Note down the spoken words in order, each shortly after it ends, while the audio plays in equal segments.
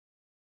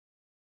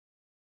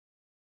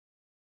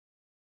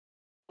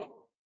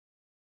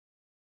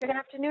Good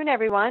afternoon,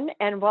 everyone,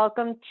 and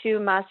welcome to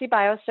Masy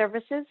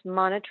Bioservices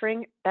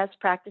Monitoring Best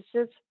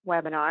Practices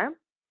webinar.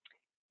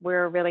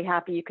 We're really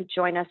happy you could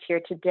join us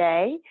here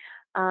today.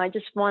 I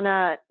just want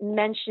to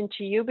mention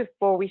to you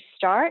before we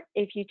start,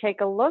 if you take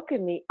a look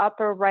in the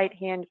upper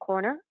right-hand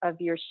corner of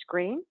your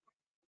screen,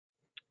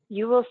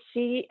 you will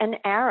see an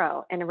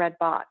arrow in a red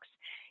box.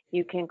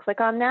 You can click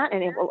on that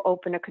and it will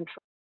open a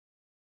control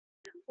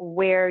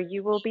where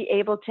you will be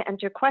able to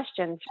enter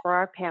questions for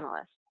our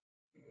panelists.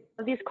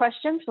 So these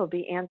questions will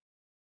be answered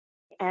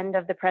at the end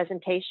of the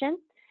presentation.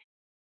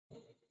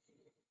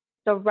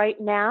 So right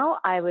now,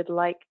 I would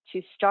like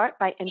to start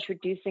by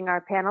introducing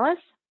our panelists.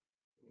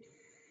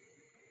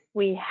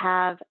 We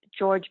have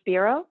George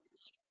Biro,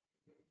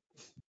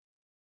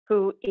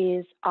 who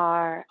is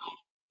our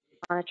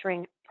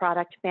monitoring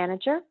product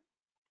manager.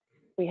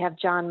 We have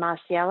John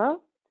Masiello,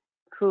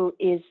 who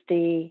is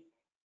the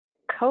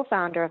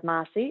co-founder of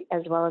Masy,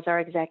 as well as our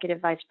executive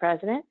vice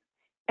president.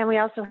 And we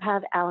also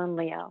have Alan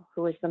Leo,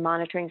 who is the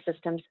monitoring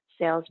systems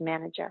sales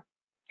manager.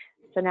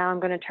 So now I'm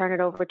going to turn it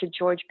over to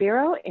George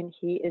Biro, and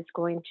he is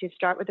going to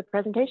start with the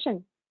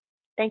presentation.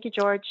 Thank you,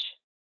 George.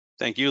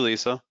 Thank you,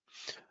 Lisa.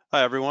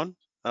 Hi, everyone.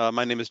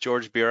 My name is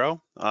George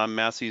Biro. I'm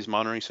Masy's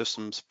monitoring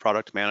systems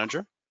product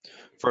manager.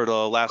 For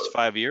the last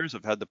 5 years,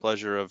 I've had the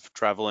pleasure of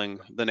traveling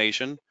the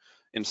nation,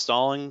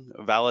 installing,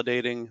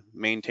 validating,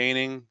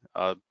 maintaining,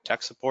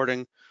 tech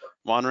supporting,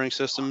 monitoring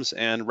systems,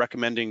 and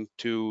recommending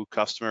to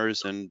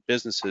customers and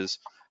businesses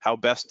how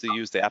best to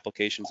use the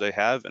applications they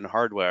have and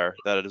hardware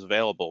that is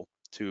available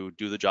to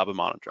do the job of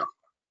monitoring.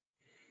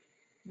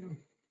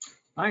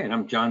 Hi, and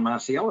I'm John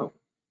Masiello.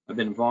 I've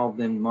been involved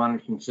in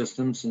monitoring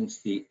systems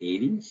since the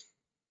 80s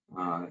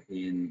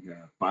in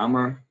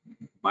pharma,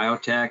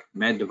 biotech,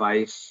 med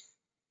device,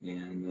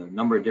 and a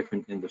number of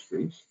different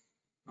industries.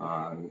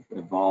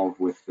 Involved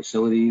with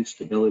facilities,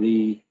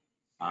 stability,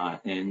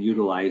 and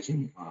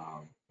utilizing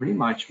pretty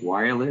much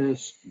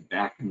wireless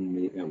back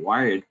in the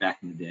wired back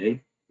in the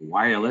day,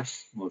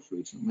 wireless most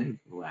recently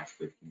for the last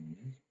 15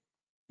 years.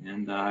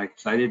 And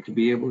excited to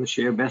be able to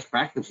share best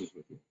practices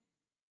with you.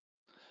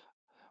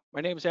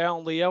 My name is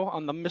Alan Leo.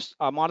 I'm the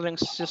monitoring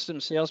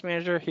system sales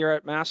manager here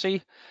at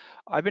Masy.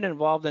 I've been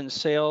involved in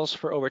sales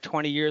for over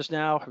 20 years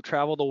now. I've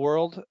traveled the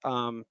world,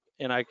 and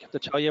I have to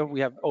tell you,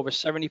 we have over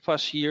 70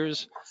 plus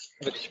years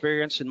of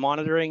experience in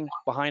monitoring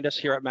behind us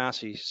here at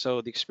Masy.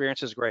 So the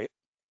experience is great.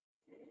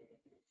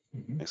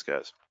 Thanks,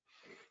 guys.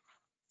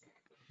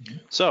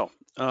 So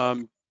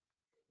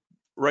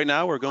right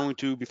now we're going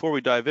to, before we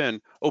dive in,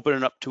 open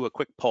it up to a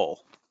quick poll.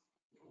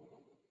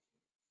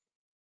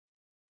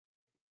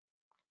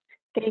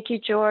 Thank you,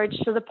 George.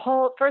 So the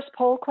first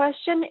poll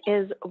question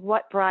is,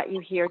 what brought you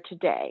here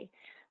today?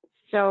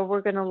 So we're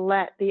going to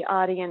let the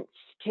audience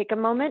take a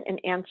moment and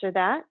answer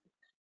that.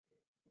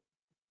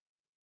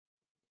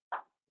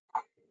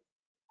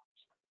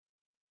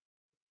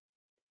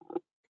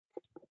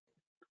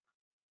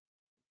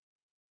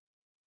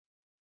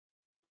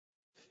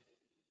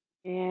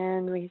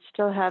 And we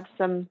still have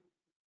some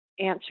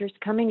answers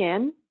coming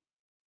in.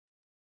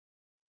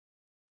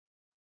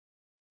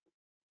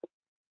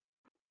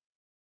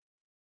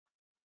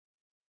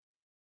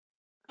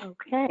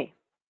 Okay.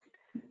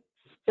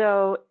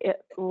 So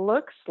it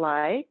looks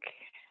like,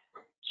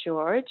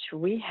 George,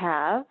 we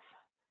have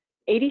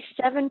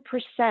 87%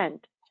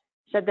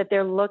 said that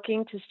they're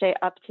looking to stay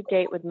up to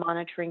date with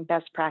monitoring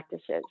best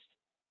practices.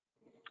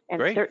 And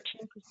Great.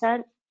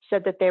 13%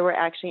 said that they were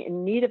actually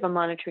in need of a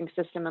monitoring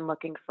system and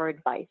looking for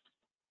advice.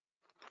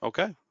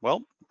 Okay,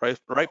 well,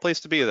 right place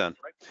to be then.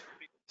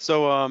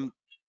 So I'm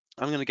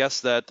going to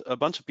guess that a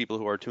bunch of people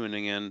who are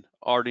tuning in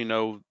already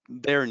know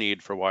their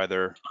need for why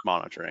they're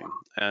monitoring,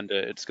 and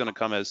it's going to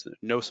come as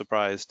no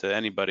surprise to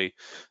anybody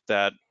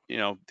that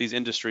these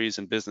industries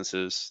and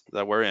businesses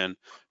that we're in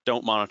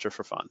don't monitor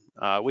for fun.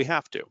 We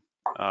have to,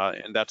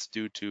 and that's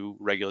due to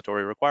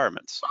regulatory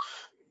requirements.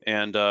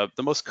 And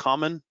the most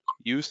common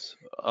use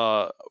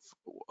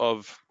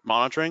of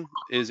monitoring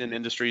is in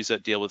industries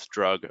that deal with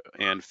drug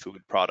and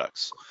food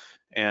products.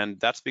 And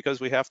that's because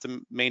we have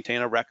to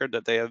maintain a record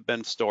that they have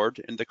been stored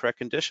in the correct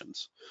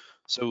conditions.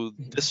 So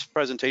this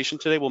presentation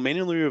today will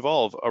mainly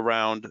revolve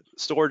around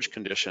storage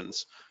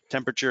conditions,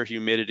 temperature,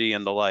 humidity,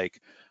 and the like,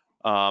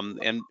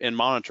 and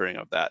monitoring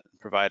of that,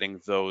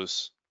 providing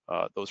those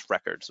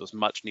records, those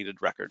much needed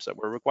records that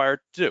we're required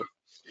to do.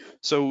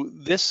 So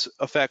this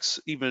affects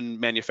even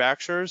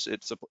manufacturers.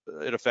 It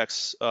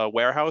affects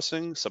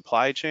warehousing,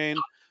 supply chain,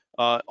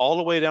 all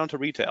the way down to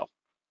retail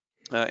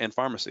and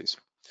pharmacies.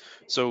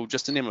 So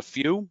just to name a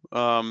few,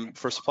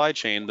 for supply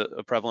chain,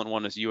 the prevalent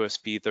one is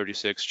USP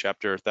 36,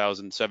 Chapter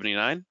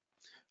 1079.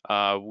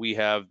 We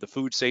have the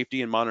Food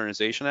Safety and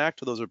Modernization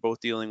Act. Those are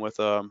both dealing with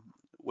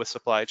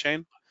supply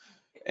chain.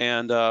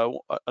 And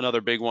another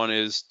big one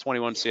is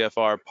 21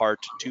 CFR Part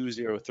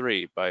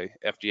 203 by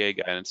FDA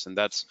guidance, and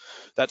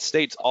that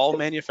states all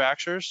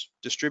manufacturers,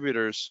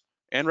 distributors,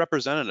 and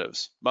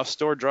representatives must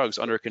store drugs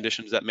under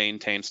conditions that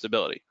maintain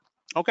stability.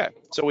 Okay,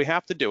 so we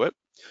have to do it,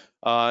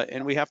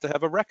 and we have to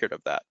have a record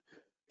of that.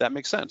 That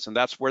makes sense, and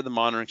that's where the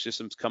monitoring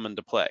systems come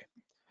into play.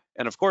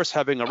 And of course,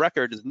 having a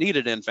record is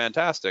needed and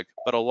fantastic,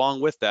 but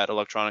along with that,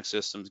 electronic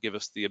systems give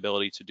us the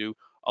ability to do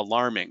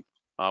alarming,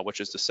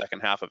 which is the second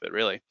half of it,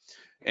 really.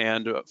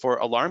 And for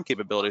alarm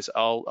capabilities,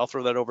 I'll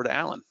throw that over to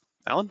Alan.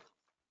 Alan?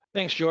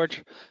 Thanks,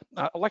 George.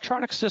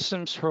 Electronic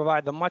systems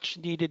provide the much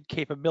needed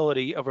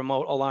capability of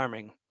remote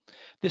alarming.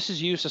 This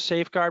is used to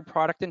safeguard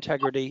product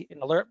integrity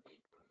and alert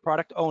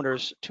product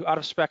owners to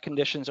out-of-spec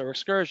conditions or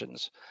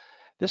excursions.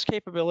 This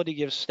capability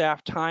gives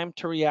staff time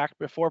to react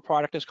before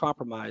product is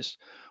compromised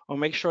or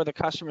make sure the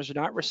customers do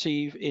not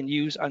receive and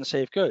use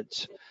unsafe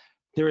goods.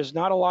 There is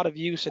not a lot of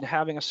use in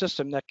having a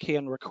system that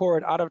can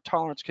record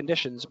out-of-tolerance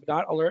conditions but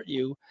not alert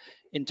you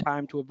in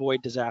time to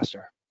avoid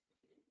disaster.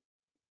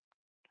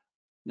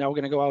 Now we're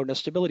going to go out into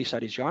stability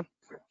studies, John.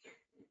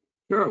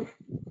 Sure.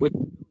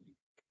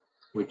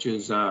 Which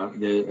is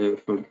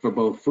for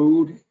both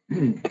food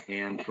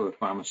and for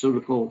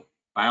pharmaceutical,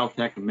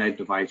 biotech, and med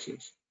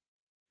devices.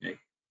 Okay.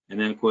 And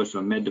then, of course,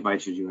 on med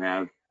devices, you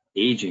have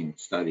aging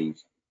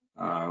studies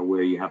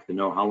where you have to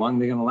know how long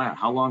they're going to last.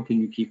 How long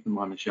can you keep them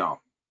on the shelf?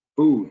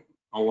 Food,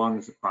 how long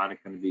is the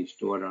product going to be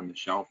stored on the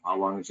shelf? How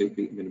long is it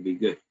going to be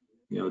good?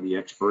 You know, the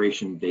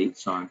expiration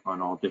dates on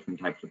all different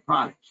types of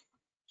products.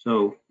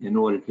 So in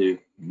order to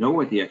know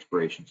what the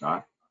expirations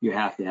are, you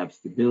have to have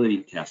stability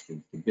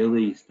testing,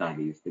 stability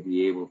studies to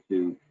be able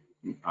to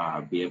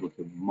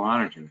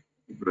monitor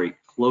very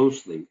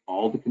closely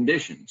all the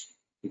conditions,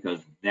 because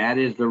that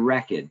is the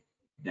record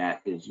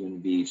that is going to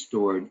be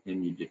stored,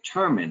 and you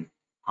determine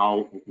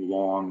how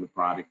long the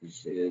product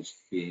is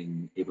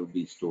being able to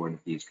be stored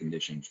at these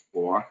conditions,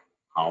 or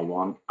how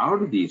long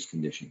out of these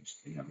conditions.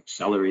 They have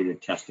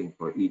accelerated testing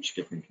for each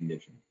different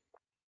condition.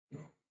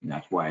 And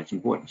that's why it's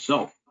important.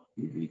 So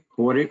you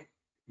record it.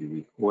 You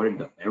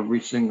recorded every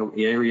single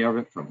area of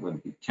it, from whether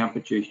it be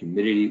temperature,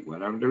 humidity,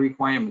 whatever the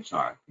requirements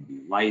are. It could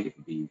be light, it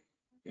could be,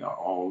 you know,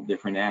 all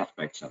different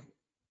aspects of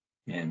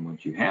it. And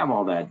once you have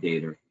all that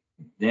data,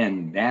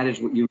 then that is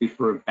what you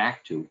refer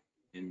back to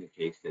in the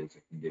case there's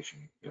a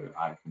condition,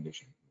 out of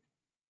condition.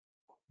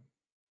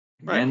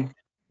 And Right. then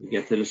we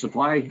get to the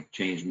supply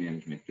chain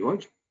management,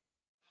 George.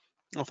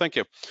 Well, thank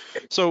you.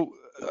 So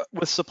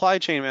with supply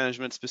chain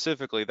management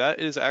specifically, that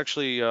is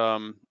actually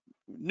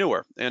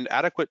newer, and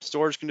adequate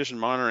storage condition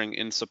monitoring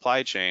in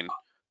supply chain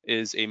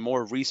is a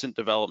more recent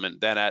development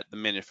than at the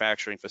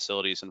manufacturing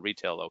facilities and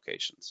retail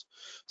locations.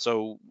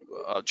 So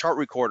chart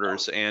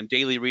recorders and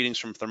daily readings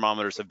from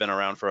thermometers have been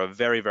around for a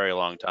very, very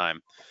long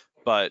time,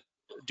 but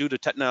due to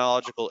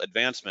technological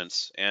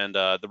advancements and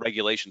the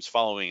regulations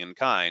following in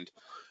kind,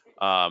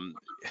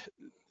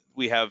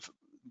 we have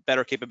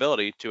better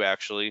capability to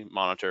actually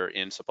monitor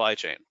in supply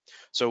chain.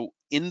 So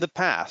in the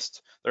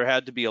past, there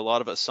had to be a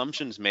lot of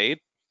assumptions made,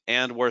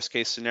 and worst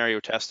case scenario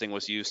testing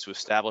was used to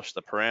establish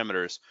the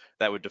parameters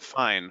that would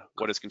define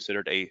what is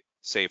considered a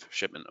safe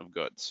shipment of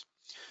goods.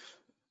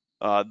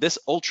 This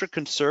ultra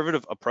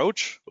conservative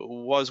approach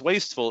was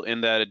wasteful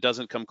in that it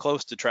doesn't come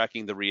close to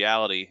tracking the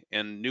reality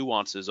and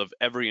nuances of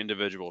every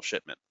individual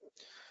shipment.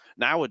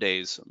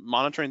 Nowadays,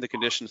 monitoring the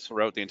conditions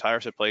throughout the entire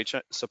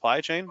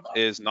supply chain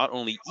is not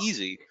only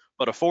easy,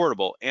 but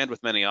affordable and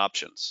with many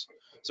options.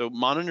 So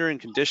monitoring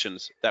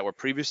conditions that were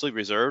previously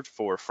reserved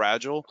for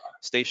fragile,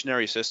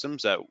 stationary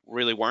systems that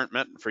really weren't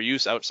meant for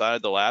use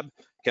outside the lab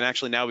can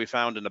actually now be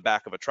found in the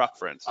back of a truck,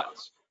 for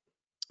instance.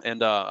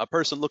 And a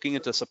person looking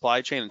into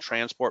supply chain and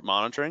transport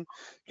monitoring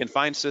can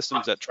find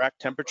systems that track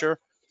temperature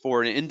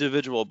for an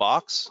individual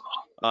box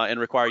and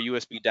require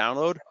USB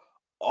download,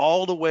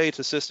 all the way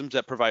to systems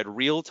that provide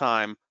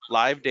real-time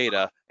live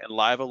data and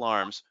live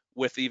alarms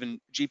with even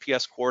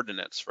GPS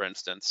coordinates, for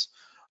instance,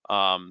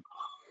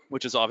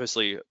 which is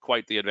obviously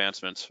quite the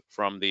advancement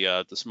from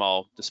the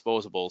small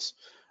disposables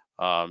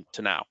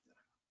to now.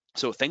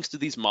 So thanks to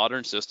these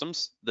modern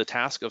systems, the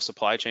task of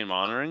supply chain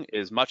monitoring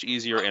is much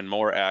easier and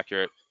more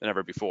accurate than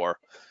ever before.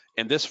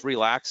 And this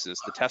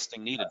relaxes the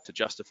testing needed to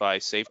justify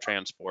safe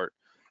transport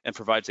and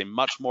provides a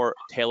much more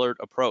tailored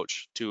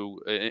approach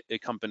to a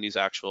company's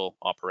actual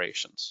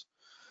operations.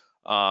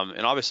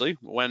 And obviously,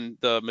 when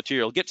the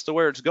material gets to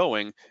where it's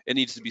going, it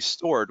needs to be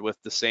stored with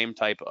the same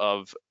type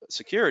of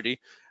security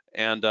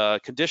and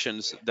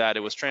conditions that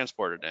it was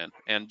transported in.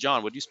 And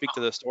John, would you speak to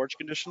the storage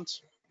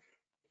conditions?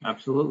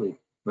 Absolutely.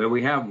 Where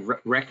we have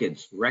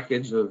records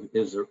of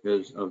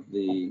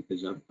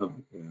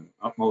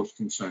utmost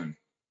concern.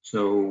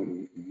 So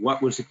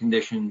what was the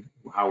condition?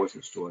 How was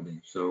it stored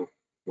in? So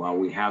while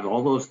we have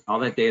all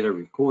that data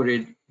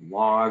recorded,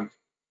 logged,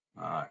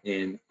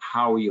 and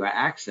how you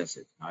access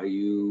it, how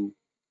you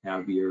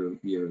have your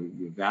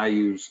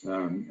values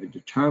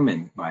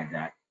determined by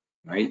that,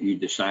 right? You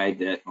decide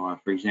that,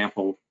 for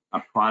example,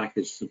 a product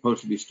is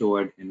supposed to be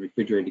stored in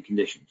refrigerated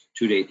conditions,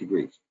 2 to 8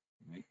 degrees,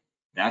 right?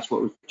 That's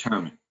what was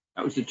determined.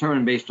 That was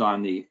determined based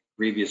on the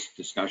previous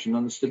discussion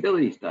on the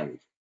stability studies.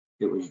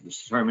 It was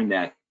determined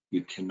that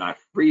you cannot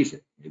freeze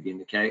it. Maybe in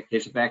the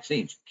case of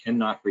vaccines, you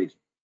cannot freeze it.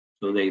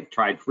 So they've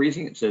tried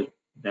freezing it, says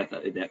that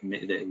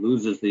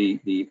loses the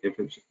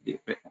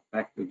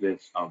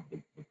effectiveness of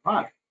the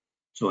product.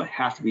 So it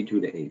has to be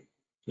 2 to 8.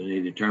 So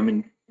they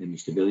determine in the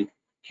stability,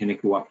 can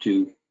it go up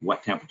to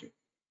what temperature?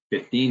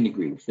 15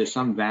 degrees. There's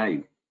some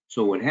value.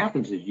 So what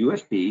happens is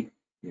USP,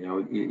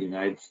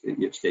 United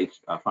States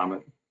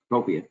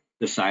Pharmacopoeia,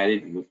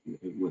 decided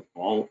with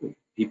all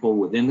people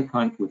within the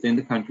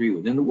country,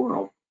 within the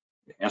world,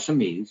 the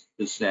SMEs,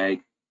 to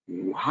say,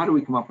 how do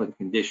we come up with a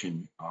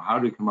condition, or how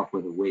do we come up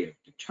with a way of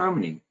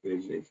determining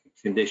if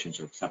conditions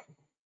are acceptable?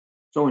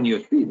 So in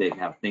USP, they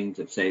have things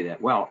that say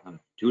that, well, on a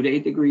 2 to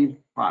 8 degrees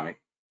product,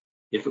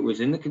 if it was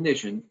in the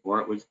condition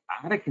or it was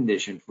out of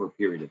condition for a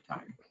period of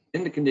time,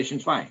 then the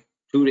condition's fine.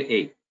 2 to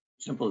 8,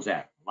 simple as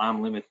that.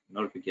 Alarm limit,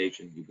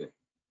 notification, you good.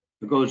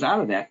 If it goes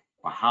out of that,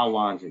 for how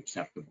long is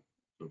acceptable?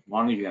 So as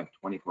long as you have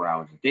 24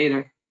 hours of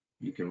data,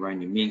 you can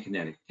run your mean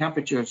kinetic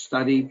temperature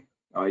study,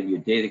 or your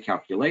data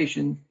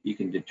calculation. You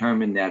can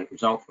determine that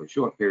result for a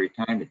short period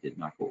of time. It did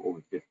not go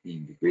over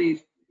 15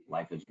 degrees.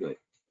 Life is good.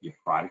 Your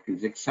product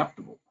is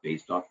acceptable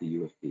based off the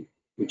USP,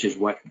 which is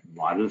what a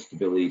lot of the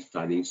stability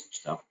studies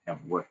stuff have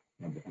worked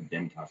and have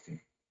been testing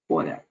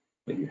for that.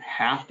 But you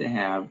have to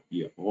have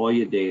all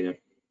your data.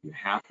 You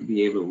have to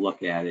be able to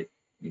look at it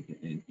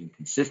and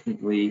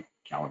consistently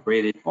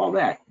calibrate it, all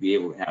that, be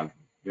able to have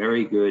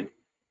very good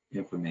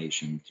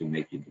information to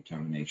make your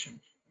determination.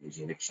 Is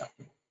it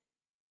acceptable?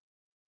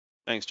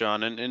 Thanks,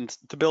 John. And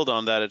to build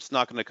on that, it's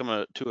not going to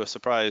come to a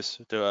surprise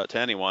to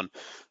anyone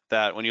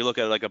that when you look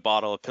at like a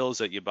bottle of pills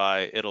that you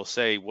buy, it'll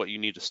say what you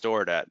need to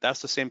store it at.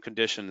 That's the same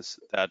conditions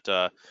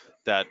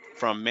that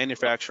from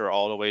manufacturer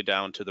all the way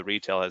down to the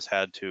retail has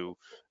had to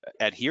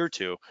adhere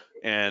to,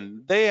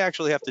 and they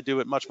actually have to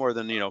do it much more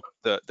than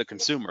the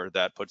consumer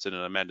that puts it in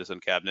a medicine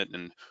cabinet,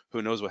 and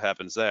who knows what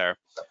happens there.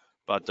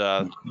 But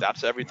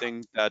that's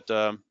everything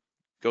that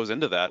goes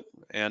into that.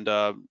 And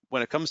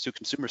when it comes to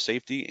consumer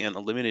safety and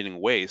eliminating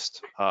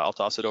waste, I'll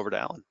toss it over to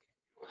Alan.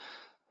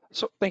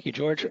 So thank you,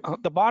 George.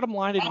 The bottom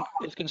line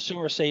is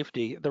consumer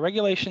safety. The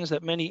regulations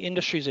that many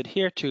industries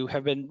adhere to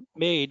have been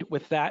made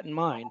with that in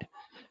mind.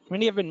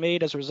 Many have been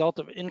made as a result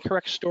of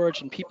incorrect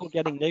storage and people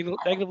getting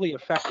negatively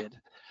affected.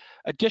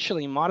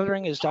 Additionally,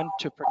 monitoring is done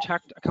to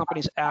protect a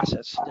company's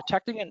assets.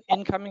 Detecting an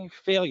incoming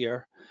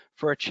failure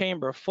for a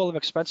chamber full of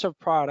expensive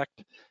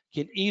product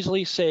can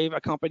easily save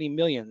a company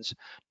millions,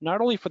 not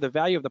only for the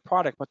value of the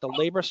product, but the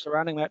labor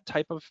surrounding that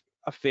type of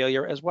a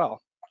failure as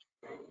well.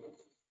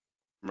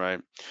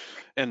 Right.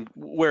 And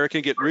where it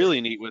can get really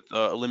neat with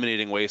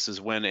eliminating waste is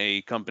when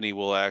a company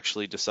will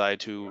actually decide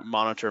to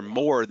monitor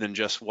more than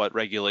just what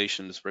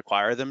regulations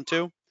require them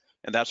to.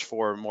 And that's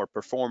for more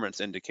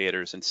performance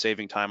indicators and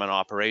saving time on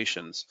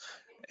operations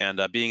and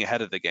being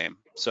ahead of the game.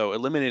 So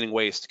eliminating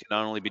waste can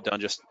not only be done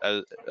just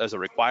as a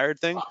required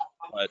thing,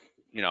 but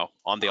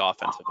on the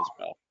offensive as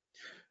well.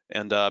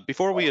 And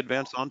before we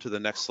advance on to the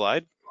next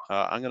slide,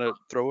 I'm going to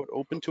throw it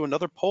open to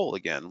another poll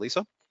again.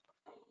 Lisa?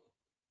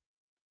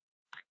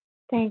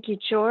 Thank you,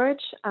 George.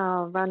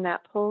 I'll run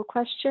that poll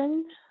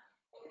question.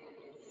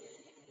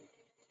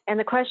 And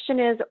the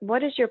question is,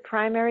 what is your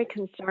primary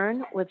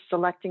concern with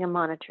selecting a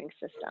monitoring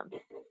system?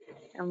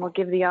 And we'll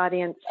give the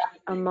audience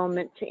a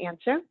moment to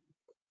answer.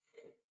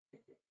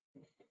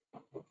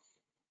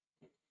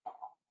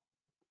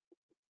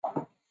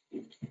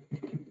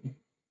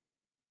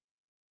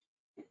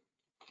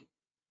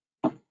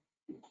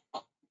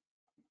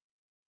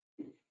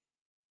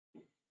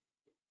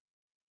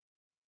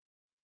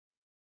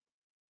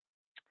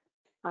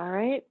 All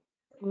right,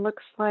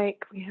 looks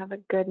like we have a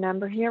good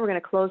number here. We're going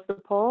to close the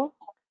poll.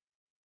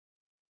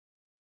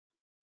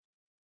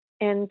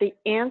 And the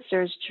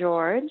answers,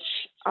 George,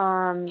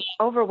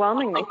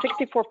 overwhelmingly,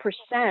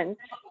 64%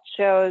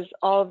 shows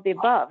all of the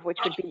above, which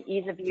would be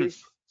ease of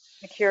use,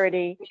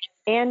 security,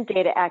 and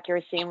data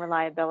accuracy and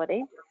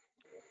reliability.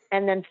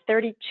 And then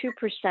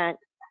 32%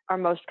 are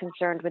most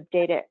concerned with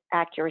data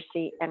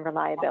accuracy and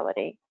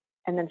reliability.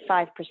 And then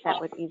 5%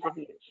 with ease of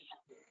use.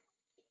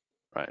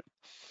 Right.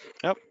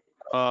 Yep.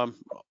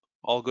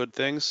 All good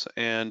things,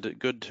 and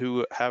good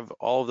to have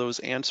all of those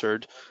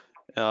answered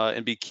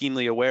and be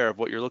keenly aware of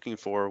what you're looking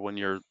for when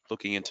you're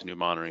looking into new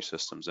monitoring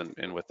systems.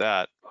 And with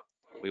that,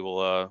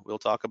 we'll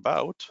talk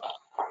about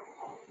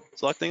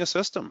selecting a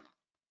system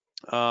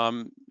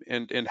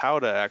and how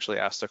to actually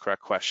ask the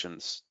correct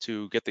questions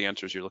to get the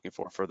answers you're looking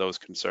for those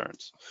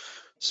concerns.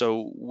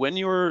 So when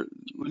you're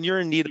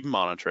in need of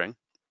monitoring,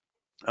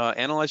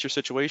 analyze your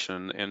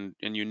situation and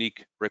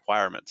unique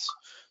requirements.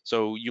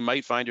 So you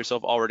might find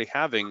yourself already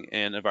having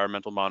an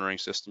environmental monitoring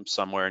system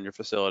somewhere in your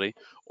facility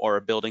or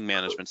a building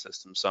management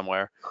system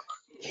somewhere.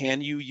 Can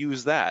you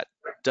use that?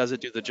 Does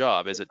it do the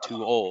job? Is it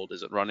too old?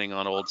 Is it running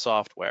on old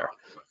software?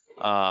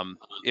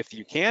 If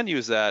you can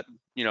use that,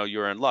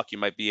 you're in luck. You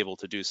might be able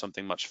to do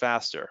something much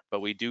faster. But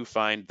we do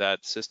find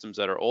that systems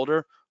that are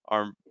older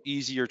are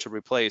easier to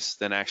replace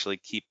than actually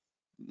keep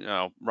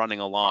running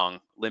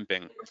along,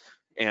 limping.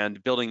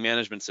 And building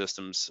management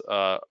systems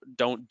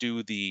don't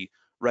do the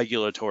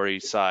regulatory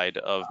side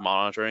of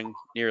monitoring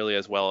nearly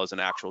as well as an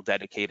actual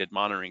dedicated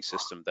monitoring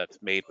system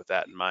that's made with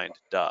that in mind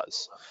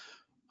does.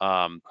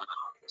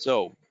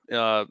 So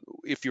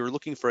if you're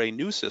looking for a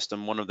new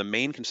system, one of the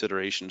main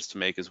considerations to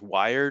make is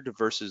wired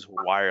versus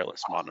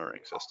wireless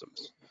monitoring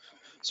systems.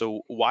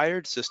 So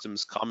wired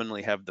systems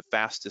commonly have the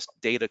fastest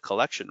data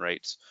collection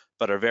rates,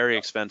 but are very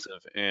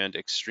expensive and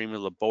extremely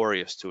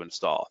laborious to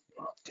install.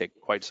 Take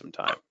quite some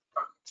time.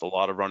 It's a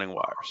lot of running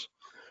wires.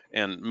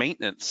 And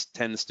maintenance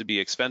tends to be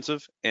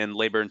expensive and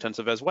labor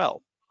intensive as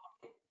well.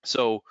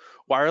 So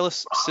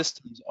wireless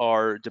systems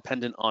are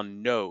dependent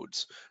on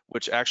nodes,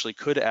 which actually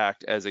could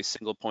act as a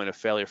single point of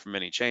failure for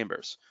many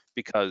chambers.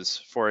 Because,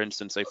 for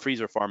instance, a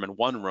freezer farm in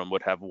one room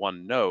would have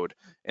one node,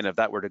 and if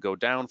that were to go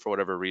down for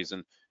whatever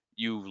reason,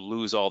 you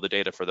lose all the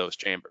data for those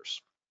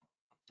chambers.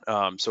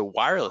 So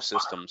wireless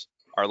systems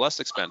are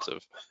less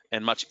expensive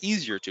and much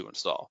easier to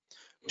install.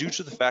 Due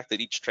to the fact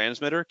that each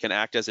transmitter can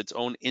act as its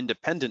own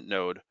independent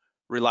node,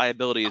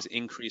 reliability is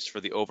increased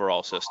for the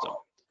overall system.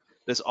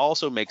 This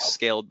also makes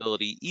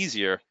scalability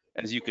easier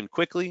as you can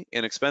quickly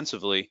and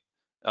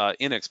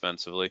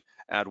inexpensively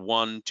add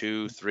 1,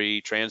 2,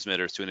 3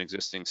 transmitters to an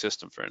existing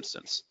system, for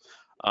instance.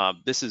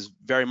 This is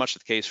very much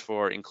the case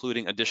for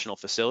including additional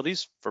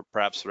facilities for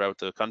perhaps throughout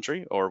the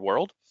country or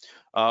world,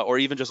 or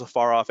even just a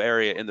far off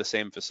area in the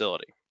same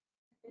facility.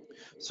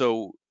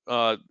 So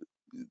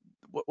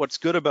what's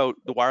good about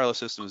the wireless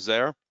systems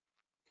there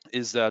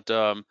is that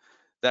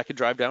that could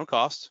drive down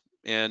cost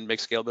and make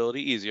scalability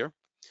easier.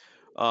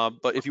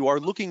 But if you are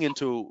looking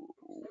into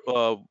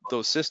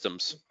those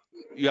systems,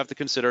 you have to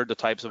consider the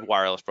types of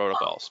wireless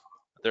protocols.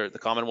 The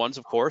common ones,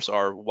 of course,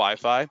 are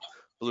Wi-Fi,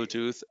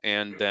 Bluetooth,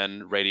 and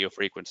then radio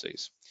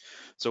frequencies.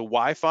 So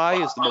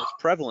Wi-Fi is the most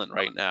prevalent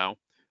right now,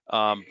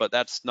 but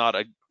that's not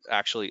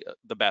actually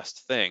the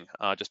best thing.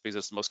 Just because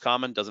it's the most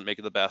common doesn't make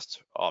it the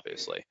best,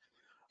 obviously.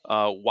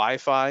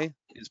 Wi-Fi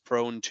is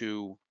prone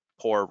to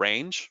poor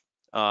range,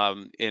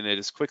 and it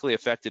is quickly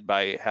affected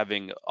by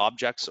having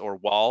objects or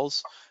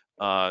walls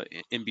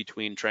in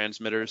between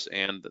transmitters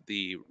and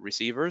the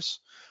receivers.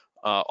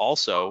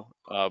 Also,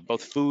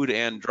 both food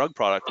and drug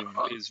product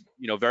is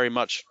very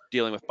much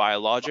dealing with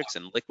biologics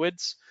and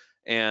liquids,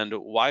 and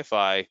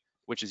Wi-Fi,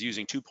 which is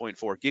using 2.4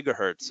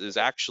 gigahertz, is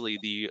actually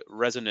the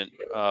resonant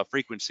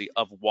frequency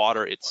of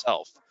water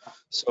itself.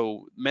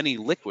 So many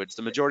liquids,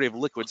 the majority of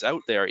liquids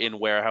out there in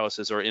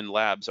warehouses or in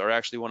labs, are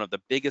actually one of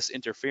the biggest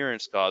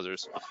interference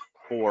causers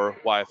for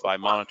Wi-Fi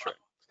monitoring.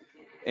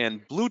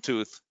 And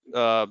Bluetooth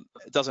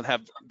doesn't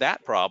have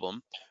that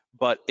problem,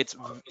 but it's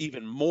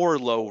even more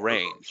low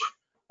range.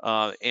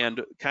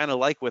 And kind of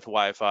like with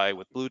Wi-Fi,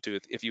 with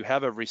Bluetooth, if you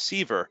have a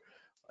receiver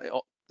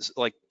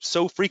like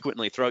so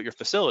frequently throughout your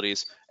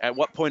facilities, at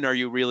what point are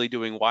you really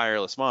doing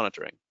wireless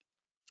monitoring?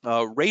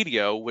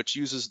 Radio, which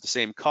uses the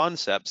same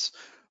concepts,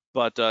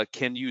 but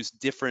can use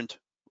different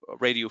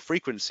radio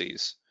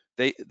frequencies.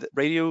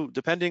 Radio,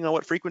 depending on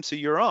what frequency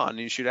you're on,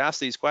 you should ask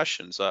these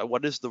questions.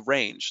 What is the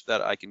range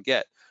that I can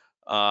get?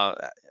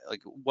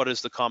 Like, what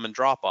is the common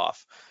drop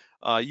off?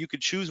 You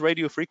could choose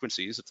radio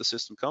frequencies if the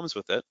system comes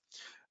with it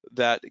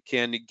that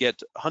can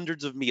get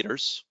hundreds of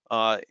meters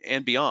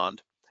and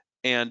beyond,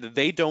 and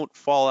they don't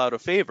fall out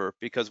of favor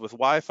because with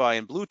Wi-Fi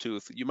and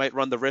Bluetooth, you might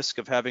run the risk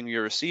of having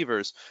your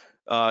receivers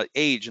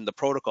age in the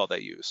protocol they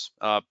use.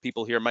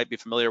 People here might be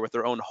familiar with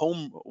their own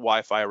home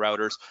Wi-Fi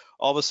routers,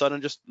 all of a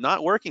sudden just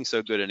not working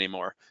so good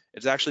anymore.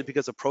 It's actually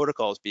because the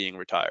protocol is being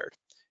retired.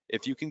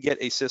 If you can get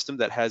a system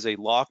that has a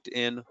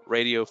locked-in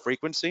radio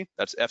frequency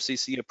that's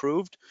FCC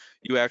approved,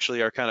 you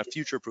actually are kind of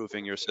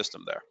future-proofing your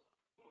system there.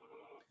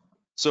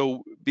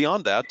 So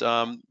beyond that,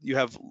 you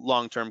have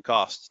long-term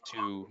costs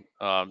to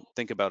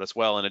think about as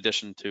well, in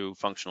addition to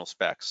functional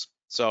specs.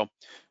 So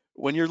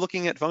when you're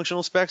looking at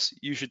functional specs,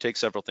 you should take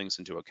several things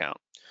into account.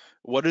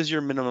 What is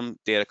your minimum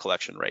data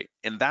collection rate?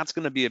 And that's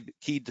going to be a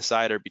key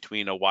decider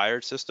between a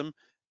wired system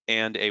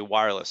and a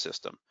wireless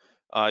system.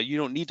 You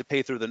don't need to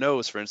pay through the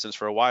nose, for instance,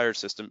 for a wired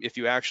system if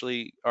you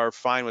actually are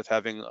fine with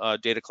having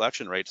data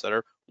collection rates that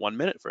are 1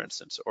 minute, for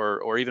instance,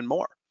 or even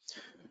more.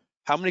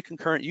 How many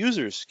concurrent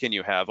users can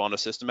you have on a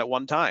system at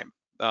one time?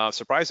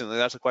 Surprisingly,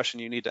 that's a question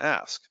you need to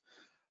ask.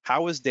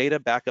 How is data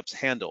backups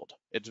handled?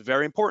 It's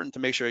very important to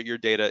make sure your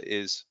data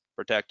is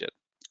protected.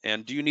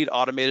 And do you need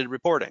automated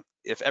reporting?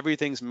 If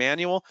everything's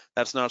manual,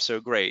 that's not so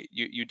great.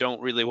 You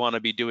don't really want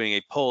to be doing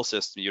a pull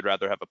system. You'd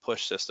rather have a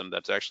push system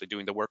that's actually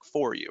doing the work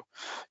for you.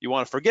 You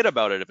want to forget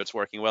about it if it's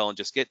working well and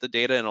just get the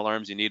data and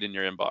alarms you need in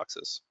your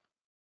inboxes.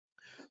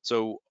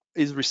 So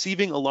is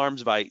receiving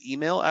alarms by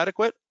email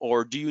adequate,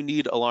 or do you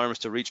need alarms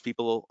to reach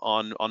people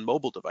on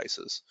mobile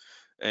devices?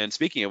 And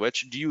speaking of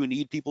which, do you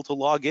need people to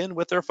log in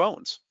with their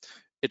phones?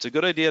 It's a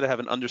good idea to have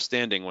an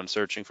understanding when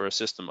searching for a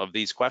system of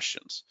these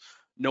questions.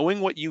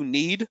 Knowing what you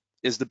need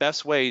is the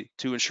best way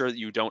to ensure that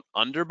you don't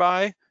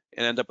underbuy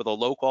and end up with a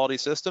low quality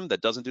system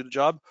that doesn't do the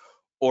job,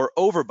 or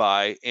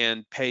overbuy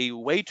and pay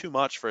way too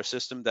much for a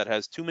system that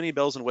has too many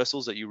bells and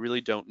whistles that you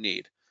really don't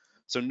need.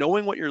 So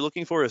knowing what you're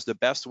looking for is the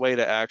best way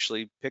to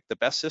actually pick the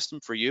best system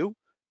for you,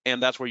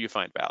 and that's where you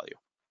find value.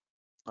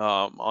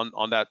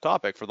 On that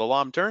topic, for the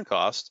long-term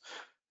cost,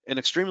 an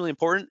extremely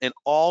important and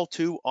all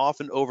too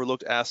often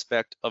overlooked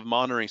aspect of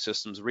monitoring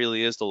systems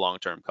really is the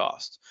long-term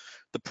cost.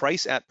 The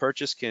price at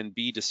purchase can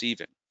be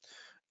deceiving.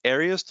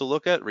 Areas to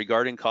look at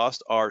regarding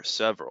cost are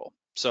several.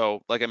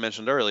 So like I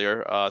mentioned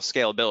earlier,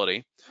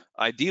 scalability.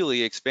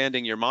 Ideally,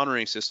 expanding your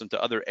monitoring system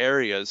to other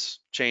areas,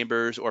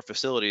 chambers, or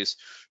facilities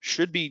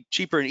should be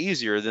cheaper and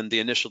easier than the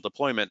initial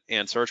deployment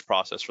and search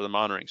process for the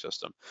monitoring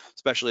system,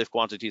 especially if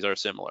quantities are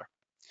similar.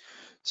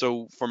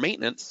 So for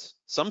maintenance,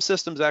 some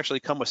systems actually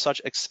come with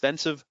such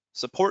expensive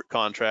support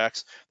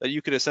contracts that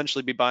you could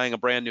essentially be buying a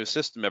brand new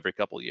system every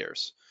couple of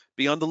years.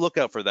 Be on the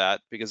lookout for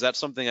that, because that's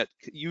something that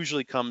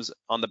usually comes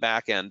on the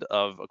back end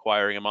of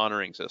acquiring a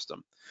monitoring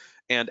system.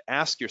 And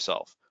ask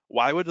yourself,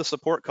 why would the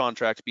support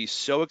contract be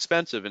so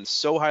expensive and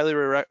so highly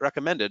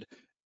recommended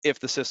if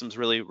the system's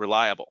really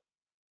reliable?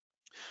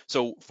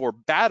 So for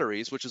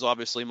batteries, which is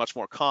obviously much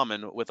more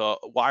common with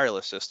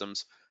wireless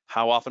systems,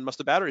 how often must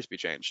the batteries be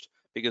changed?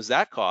 Because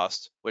that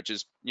cost, which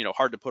is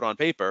hard to put on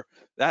paper,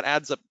 that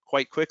adds up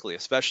quite quickly,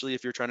 especially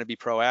if you're trying to be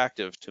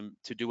proactive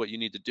to do what you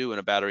need to do in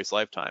a battery's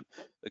lifetime.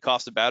 The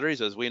cost of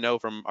batteries, as we know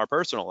from our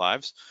personal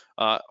lives,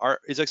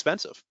 is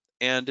expensive,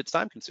 and it's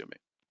time consuming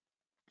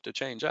to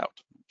change out.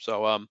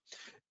 So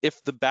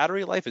if the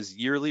battery life is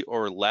yearly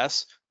or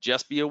less,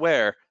 just be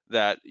aware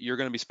that you're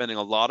going to be spending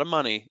a lot of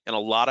money and a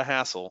lot of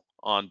hassle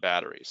on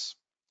batteries.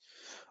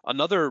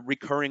 Another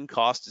recurring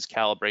cost is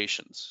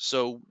calibrations.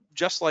 So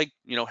just like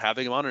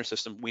having a monitoring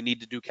system, we need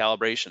to do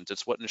calibrations.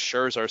 It's what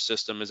ensures our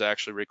system is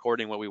actually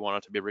recording what we want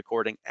it to be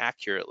recording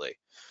accurately.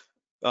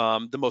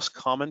 The most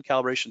common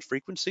calibration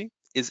frequency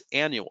is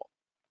annual.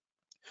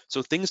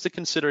 So things to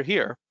consider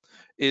here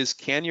is,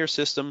 can your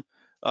system,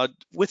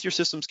 with your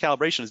system's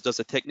calibrations, does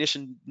a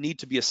technician need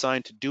to be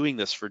assigned to doing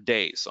this for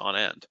days on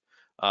end?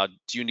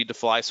 Do you need to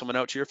fly someone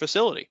out to your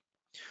facility?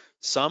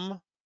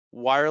 Some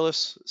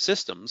wireless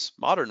systems,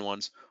 modern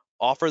ones,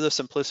 offer the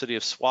simplicity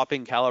of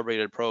swapping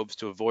calibrated probes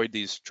to avoid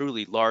these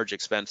truly large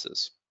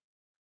expenses.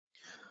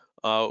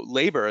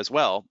 Labor as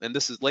well, and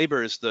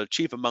labor is the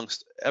chief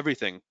amongst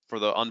everything for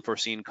the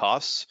unforeseen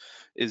costs,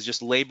 is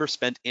just labor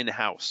spent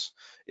in-house.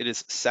 It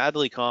is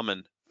sadly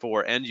common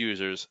for end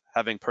users,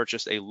 having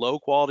purchased a low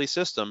quality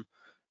system,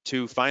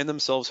 to find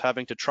themselves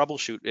having to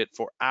troubleshoot it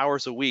for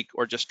hours a week,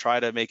 or just try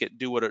to make it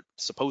do what it's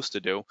supposed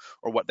to do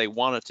or what they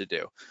want it to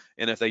do.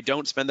 And if they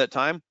don't spend that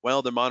time,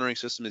 well, the monitoring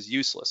system is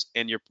useless.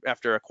 And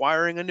after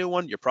acquiring a new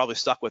one, you're probably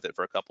stuck with it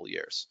for a couple of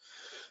years.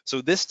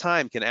 So this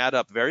time can add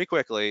up very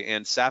quickly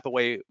and sap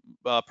away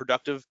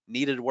productive,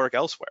 needed work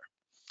elsewhere.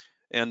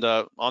 And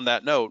on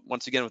that note,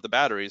 once again with the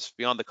batteries,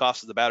 beyond the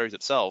cost of the batteries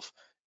itself,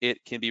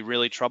 it can be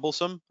really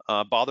troublesome,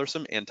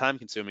 bothersome, and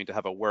time-consuming to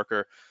have a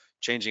worker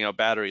changing out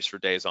batteries for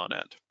days on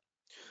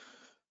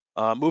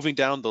end. Moving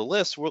down the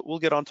list, we'll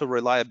get onto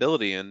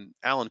reliability. And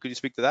Alan, could you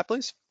speak to that,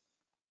 please?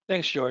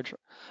 Thanks, George.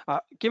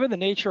 Given the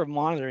nature of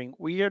monitoring,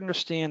 we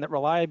understand that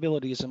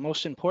reliability is the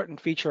most important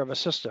feature of a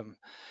system.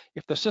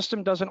 If the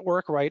system doesn't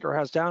work right or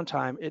has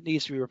downtime, it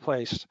needs to be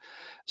replaced.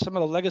 Some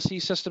of the legacy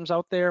systems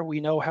out there we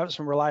know have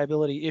some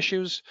reliability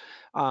issues,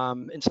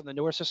 and some of the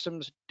newer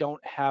systems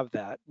don't have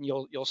that. And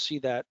you'll see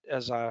that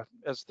as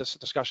this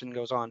discussion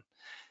goes on.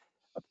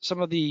 Some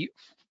of the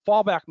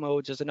fallback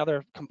modes is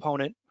another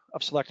component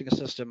of selecting a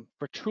system.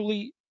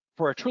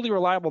 For a truly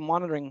reliable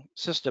monitoring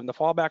system, the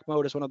fallback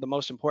mode is one of the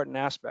most important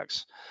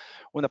aspects.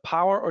 When the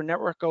power or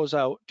network goes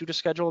out due to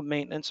scheduled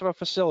maintenance of a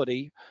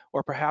facility,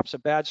 or perhaps a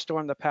bad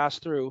storm that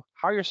passed through,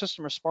 how your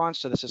system responds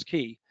to this is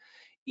key.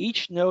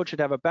 Each node should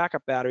have a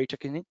backup battery to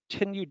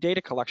continue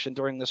data collection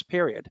during this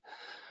period.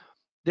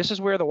 This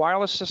is where the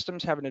wireless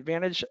systems have an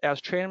advantage, as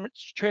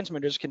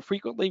transmitters can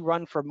frequently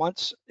run for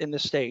months in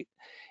this state.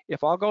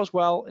 If all goes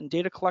well and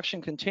data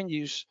collection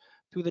continues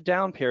through the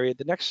down period,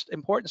 the next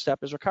important step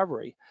is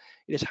recovery.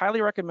 It is highly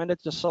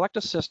recommended to select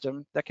a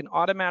system that can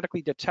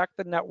automatically detect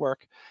the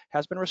network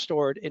has been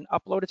restored and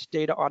upload its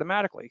data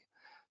automatically.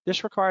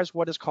 This requires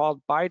what is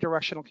called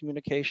bidirectional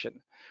communication,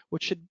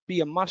 which should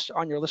be a must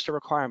on your list of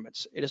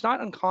requirements. It is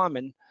not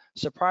uncommon,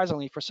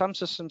 surprisingly, for some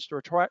systems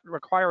to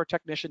require a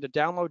technician to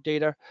download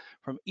data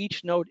from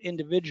each node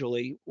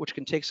individually, which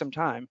can take some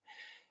time.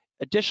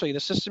 Additionally, the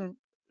system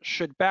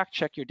should back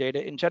check your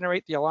data and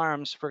generate the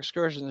alarms for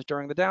excursions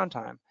during the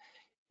downtime.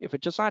 If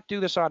it does not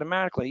do this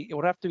automatically, it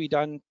would have to be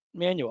done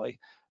manually.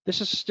 This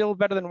is still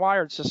better than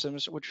wired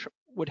systems, which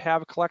would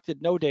have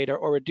collected no data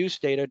or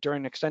reduced data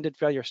during an extended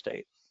failure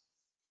state.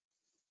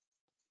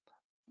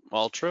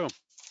 All true.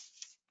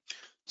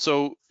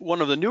 So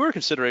one of the newer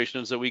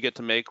considerations that we get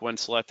to make when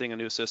selecting a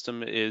new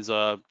system is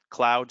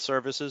cloud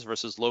services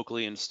versus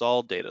locally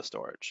installed data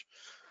storage.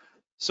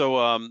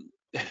 So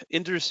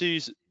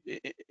industries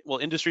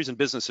and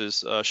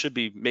businesses should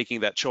be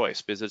making that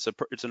choice, because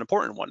it's an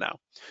important one now.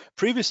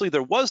 Previously,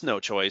 there was no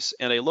choice,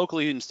 and a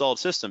locally installed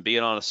system, be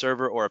it on a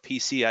server or a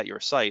PC at your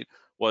site,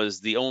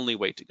 was the only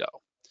way to go.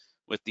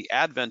 With the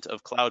advent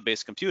of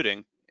cloud-based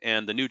computing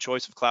and the new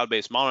choice of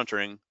cloud-based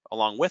monitoring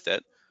along with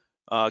it,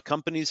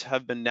 companies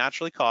have been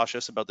naturally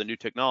cautious about the new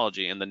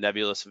technology, and the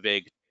nebulous,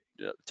 vague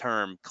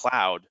term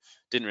cloud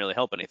didn't really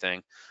help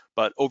anything.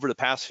 But over the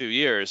past few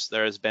years,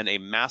 there has been a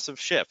massive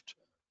shift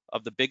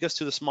of the biggest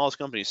to the smallest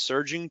companies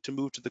surging to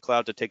move to the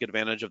cloud to take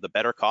advantage of the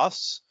better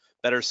costs,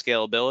 better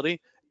scalability,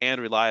 and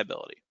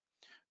reliability.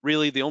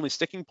 Really, the only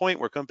sticking point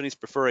where companies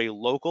prefer a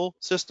local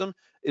system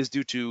is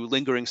due to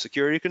lingering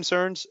security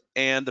concerns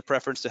and the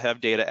preference to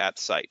have data at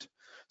site.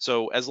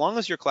 So as long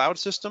as your cloud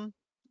system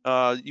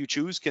you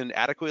choose can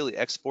adequately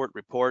export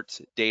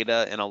reports,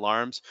 data, and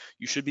alarms,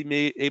 you should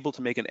be able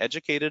to make an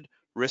educated,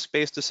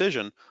 risk-based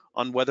decision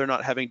on whether or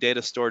not having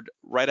data stored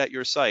right at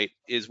your site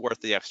is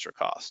worth the extra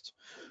cost.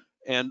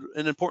 And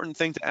an important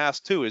thing to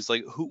ask too is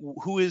like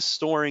who is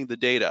storing the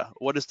data?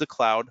 What is the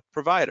cloud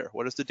provider?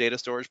 What is the data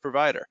storage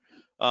provider?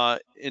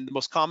 And the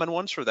most common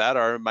ones for that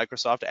are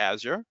Microsoft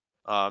Azure,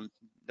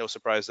 no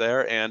surprise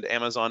there, and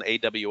Amazon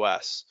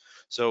AWS.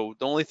 So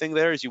the only thing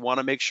there is you want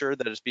to make sure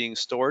that it's being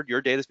stored, your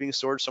data is being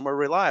stored somewhere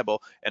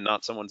reliable and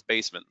not someone's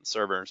basement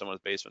server in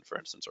someone's basement, for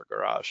instance, or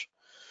garage.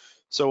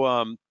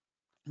 So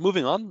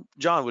moving on,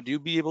 John, would you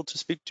be able to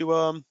speak to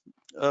a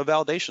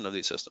validation of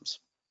these systems?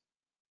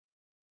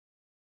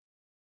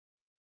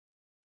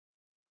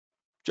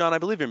 John, I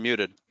believe you're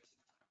muted.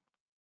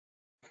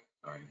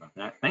 Sorry about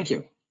that. Thank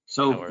you.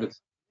 So No the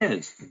worries. question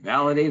is to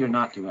validate or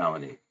not to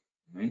validate,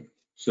 right?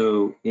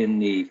 So in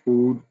the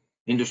food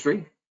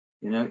industry,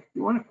 you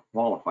want to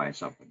qualify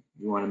something.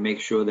 You want to make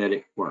sure that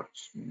it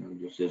works,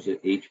 just as an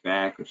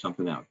HVAC or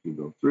something else. You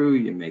go through,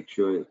 you make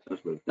sure it does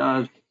what it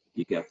does.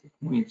 You get the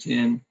points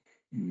in,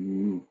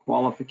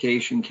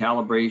 qualification,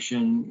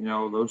 calibration,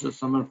 those are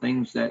some of the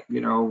things that,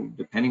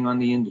 depending on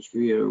the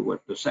industry or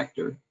what the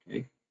sector,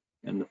 okay,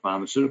 and the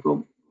pharmaceutical,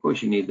 of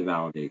course, you need to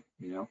validate,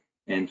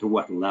 and to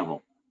what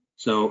level.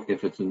 So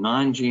if it's a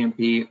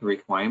non-GMP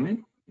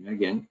requirement,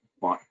 again,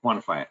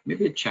 quantify it.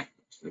 Maybe a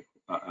checklist,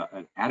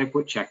 an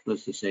adequate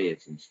checklist to say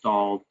it's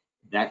installed,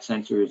 that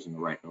sensor is in the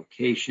right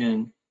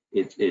location,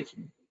 it's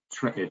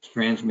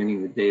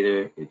transmitting the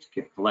data, it's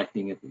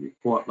collecting it, the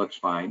report looks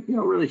fine,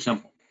 really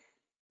simple.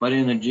 But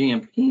in a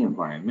GMP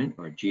environment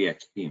or a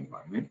GXP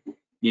environment,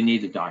 you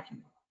need to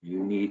document.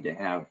 You need to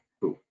have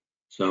proof.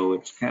 So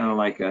it's kind of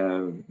like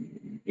a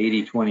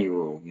 80-20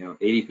 rule.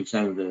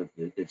 80% of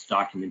it's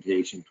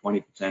documentation,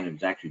 20% of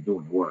it's actually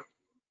doing the work,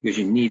 because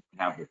you need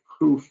to have the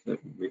proof, the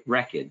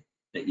record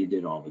that you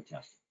did all the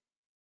testing.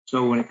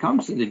 So when it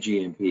comes to the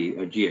GMP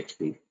or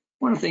GXP,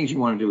 one of the things you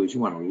want to do is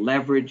you want to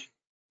leverage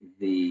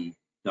the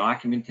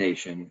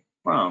documentation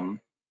from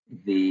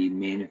the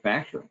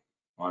manufacturer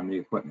on the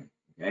equipment.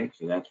 Okay,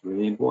 so that's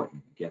really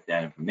important. Get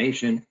that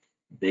information.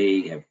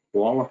 They have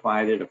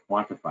qualified it or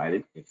quantified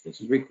it, if this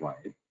is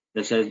required,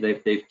 that says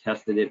they've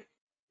tested it,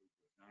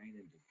 designed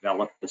and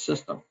developed the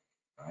system,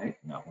 right?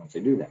 Not once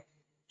they do that.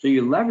 So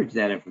you leverage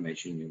that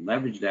information, you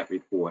leverage that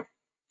report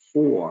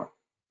for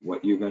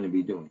what you're going to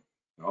be doing.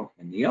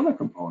 And the other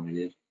component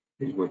is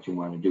what you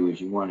want to do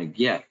is you want to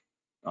get,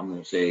 I'm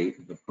going to say,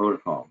 the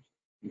protocols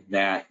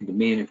that the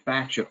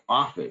manufacturer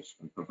offers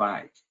and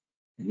provides.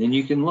 And then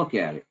you can look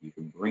at it, you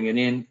can bring it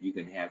in, you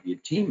can have your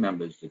team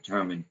members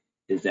determine,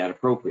 is that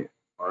appropriate?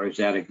 Or is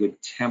that a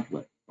good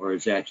template? Or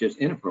is that just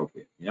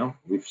inappropriate?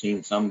 We've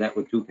seen some that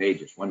were 2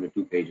 pages, 1 to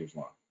 2 pages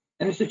long.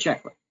 And it's a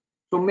checklist.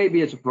 So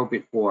maybe it's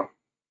appropriate for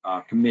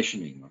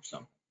commissioning or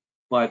something.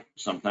 But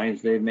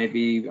sometimes they may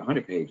be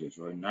 100 pages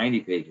or 90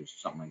 pages or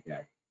something like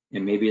that.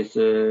 And maybe it's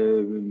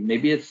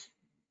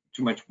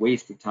too much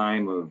waste of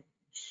time of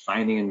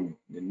signing and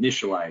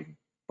initializing.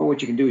 But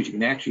what you can do is you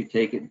can actually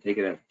take it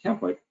as a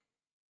template,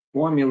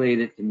 formulate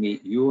it to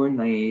meet your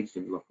needs, to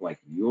look like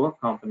your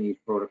company's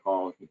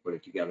protocols, you put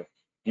it together,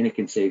 and it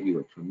can save you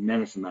a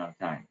tremendous amount of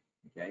time.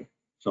 Okay,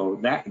 so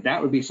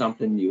that would be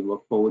something you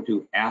look forward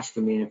to. Ask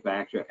the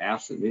manufacturer,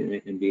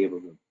 and be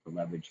able to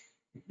leverage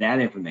that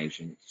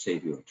information to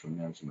save you a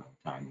tremendous amount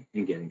of time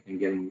in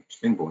getting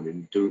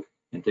springboarded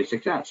into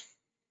success.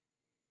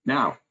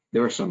 Now,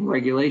 there are some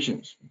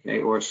regulations,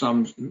 okay, or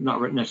some,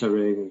 not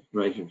necessarily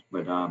regulations,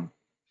 but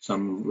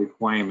some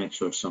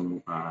requirements or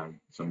some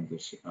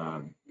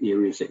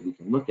areas that we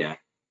can look at,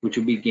 which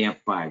would be GAMP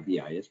 5, the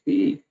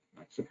ISPE,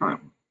 that's the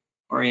current one,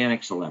 or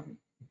Annex 11,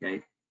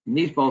 okay? And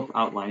these both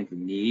outline the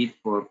need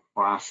for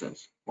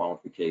process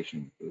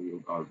qualification,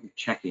 or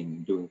checking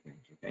and doing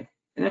things, okay?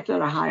 And that's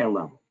at a higher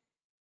level,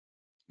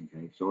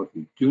 okay? So if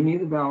you do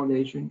need a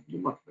validation,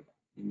 you look for that.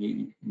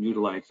 You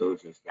utilize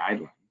those as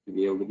guidelines to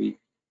be able to be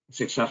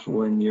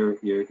successful in your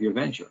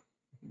venture.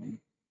 Okay?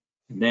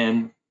 And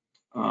then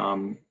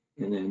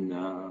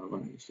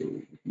let me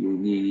see, if you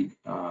need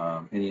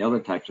any other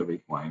types of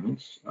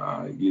requirements,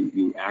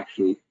 you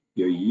actually,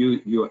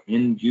 your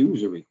end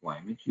user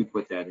requirements, you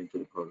put that into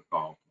the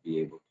protocol to be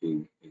able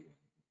to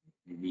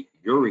meet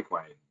your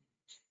requirements.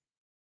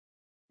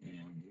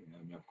 And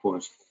of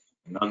course,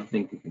 another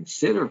thing to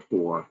consider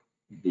for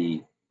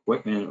the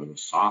equipment or the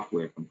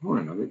software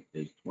component of it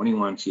is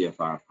 21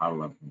 CFR Part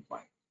 11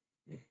 compliance.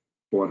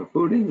 For the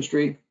food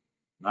industry,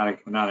 not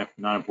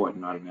important,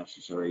 not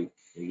necessary.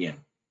 Again,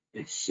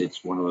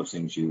 it's one of those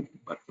things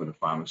but for the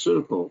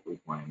pharmaceutical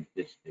requirement,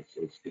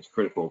 it's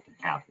critical to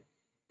have it.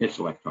 It's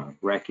electronic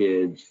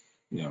records,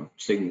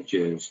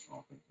 signatures,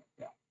 all things like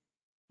that.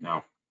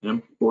 Now, an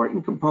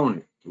important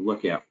component to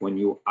look at when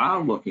you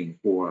are looking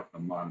for a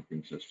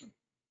monitoring system,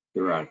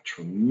 there are a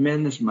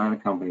tremendous amount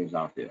of companies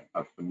out there,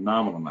 a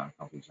phenomenal amount of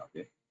companies out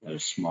there that are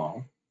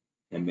small,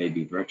 that may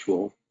be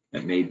virtual,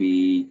 that may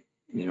be,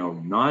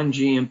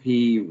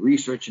 non-GMP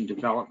research and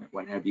development,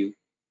 what have you.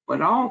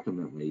 But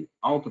ultimately,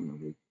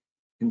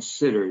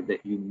 consider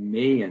that you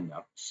may end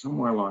up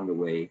somewhere along the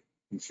way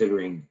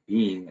considering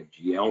being a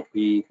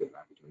GLP, good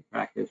laboratory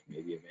practice,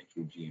 maybe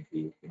eventually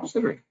GMP,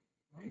 considering,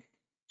 right?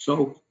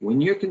 So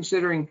when you're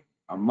considering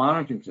a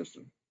monitoring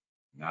system,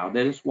 now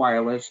that it's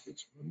wireless,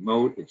 it's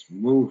remote, it's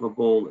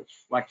movable, it's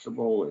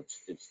flexible,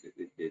 it's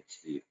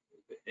the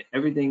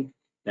everything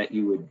that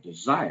you would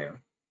desire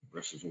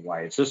versus a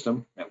wired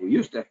system that we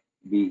used to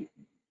be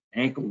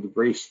ankled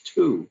braced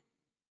to.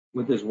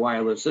 With this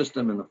wireless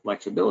system and the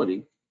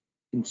flexibility,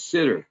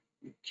 consider,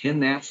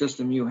 can that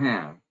system you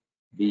have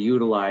be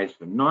utilized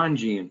for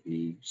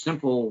non-GMP,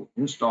 simple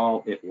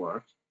install, it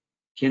works?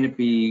 Can it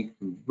be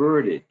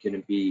converted? Can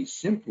it be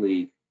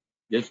simply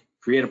just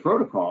create a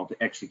protocol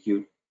to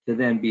execute to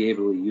then be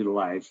able to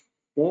utilize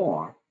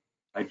for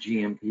a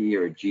GMP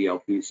or a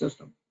GLP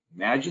system?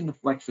 Imagine the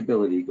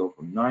flexibility, go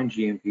from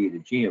non-GMP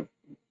to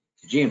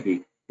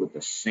GMP with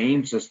the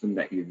same system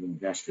that you've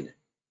invested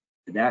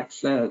in. That's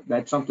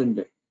something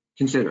to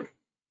consider,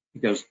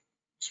 because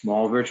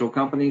small virtual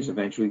companies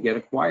eventually get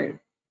acquired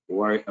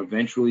or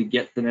eventually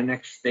get to the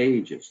next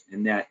stages,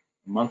 and that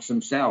amongst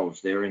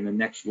themselves, they're in the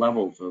next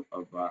levels of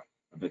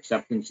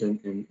acceptance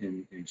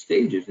and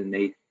stages, and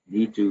they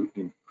need to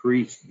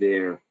increase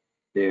their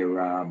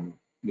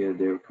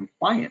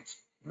compliance.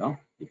 Well,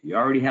 if you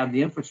already have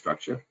the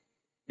infrastructure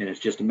and it's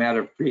just a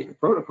matter of creating a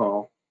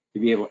protocol to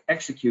be able to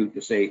execute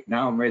to say,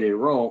 now I'm ready to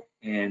roll,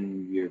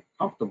 and you're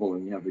comfortable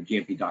and you have the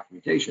GMP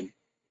documentation,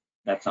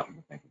 that's something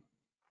to think about.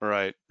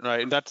 Right.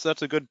 And that's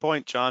a good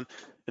point, John.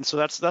 And so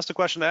that's the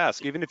question to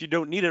ask. Even if you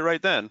don't need it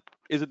right then,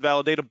 is it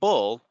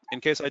validatable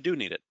in case I do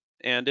need it?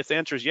 And if the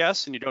answer is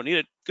yes, and you don't need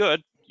it,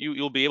 good.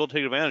 You'll be able to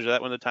take advantage of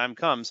that when the time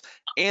comes,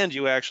 and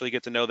you actually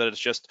get to know that it's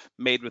just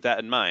made with that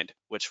in mind,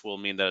 which will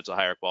mean that it's a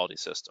higher quality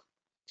system.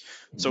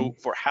 So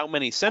for how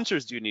many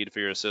sensors do you need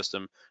for your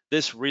system,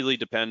 this really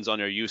depends on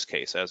your use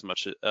case as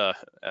much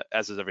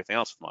as is everything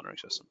else with monitoring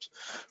systems.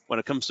 When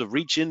it comes to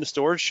reach into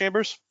storage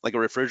chambers, like a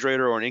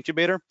refrigerator or an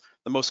incubator,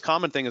 the most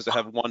common thing is to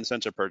have one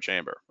sensor per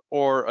chamber,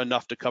 or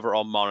enough to cover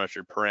all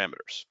monitored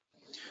parameters.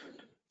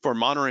 For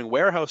monitoring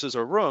warehouses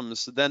or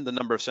rooms, then the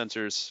number of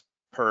sensors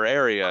per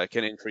area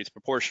can increase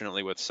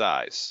proportionately with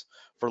size.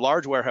 For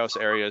large warehouse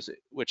areas,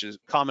 which is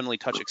commonly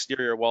touch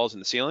exterior walls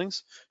and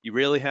ceilings, you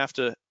really have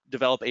to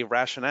develop a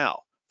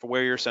rationale for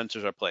where your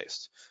sensors are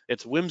placed.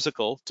 It's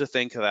whimsical to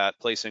think that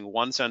placing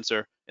one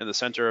sensor in the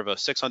center of a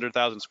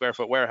 600,000 square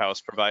foot warehouse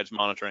provides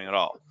monitoring at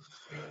all.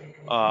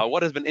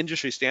 What has been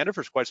industry standard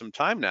for quite some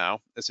time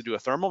now is to do a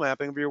thermal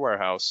mapping of your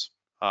warehouse.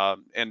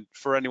 And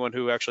for anyone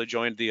who actually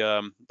joined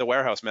the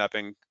warehouse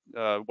mapping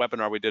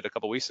webinar we did a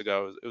couple weeks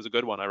ago, it was a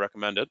good one. I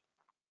recommend it.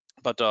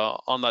 But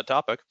on that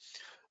topic,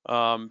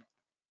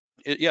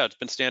 it's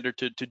been standard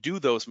to do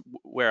those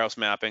warehouse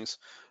mappings,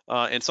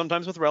 and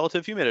sometimes with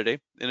relative humidity,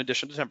 in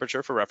addition to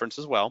temperature for reference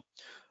as well.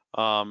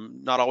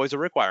 Not always a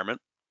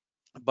requirement,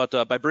 but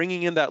by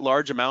bringing in that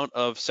large amount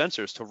of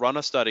sensors to run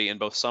a study in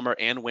both summer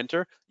and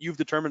winter, you've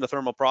determined the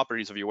thermal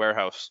properties of your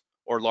warehouse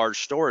or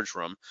large storage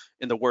room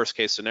in the worst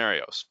case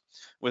scenarios.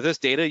 With this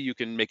data, you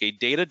can make a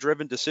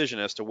data-driven decision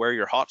as to where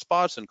your hot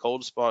spots and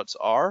cold spots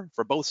are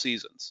for both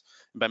seasons.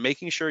 And by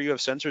making sure you have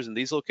sensors in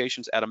these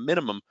locations at a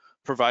minimum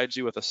provides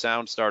you with a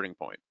sound starting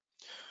point.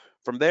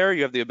 From there,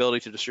 you have the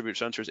ability to distribute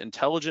sensors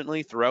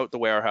intelligently throughout the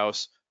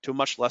warehouse to a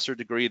much lesser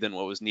degree than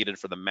what was needed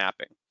for the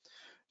mapping,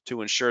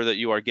 to ensure that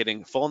you are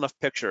getting full enough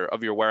picture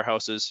of your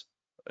warehouse's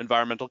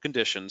environmental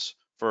conditions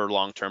for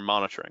long-term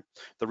monitoring.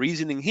 The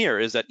reasoning here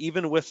is that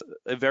even with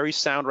a very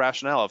sound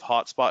rationale of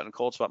hot spot and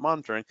cold spot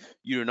monitoring,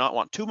 you do not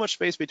want too much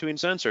space between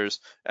sensors,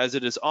 as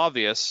it is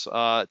obvious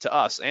to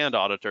us and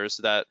auditors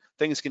that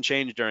things can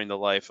change during the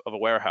life of a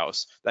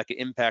warehouse that can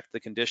impact the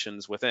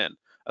conditions within,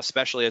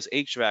 especially as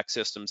HVAC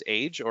systems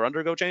age or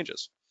undergo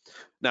changes.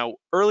 Now,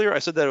 earlier I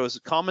said that it was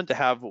common to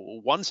have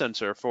one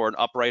sensor for an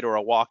upright or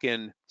a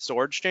walk-in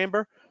storage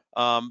chamber,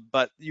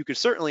 but you could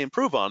certainly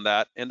improve on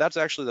that, and that's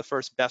actually the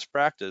first best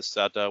practice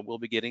that we'll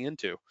be getting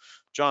into.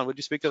 John, would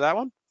you speak to that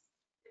one?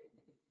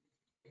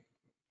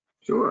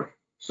 Sure.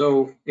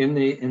 So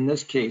in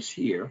this case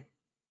here,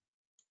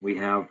 we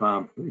have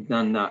I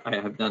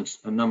have done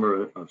a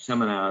number of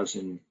seminars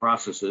and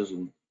processes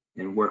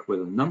and work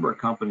with a number of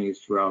companies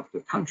throughout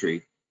the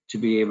country to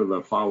be able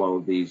to follow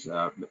these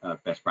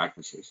best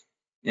practices.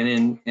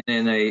 And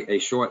in a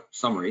short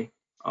summary,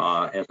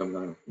 as I'm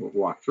going to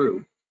walk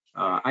through,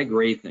 I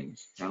grade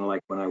things, kind of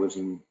like when I was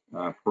in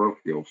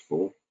parochial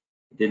school.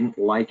 I didn't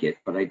like it,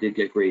 but I did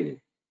get graded.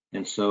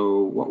 And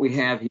so what we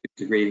have here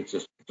is a grading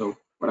system. So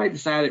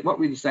what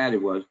we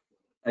decided was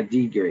a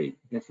D grade.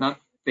 It's not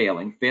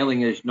failing.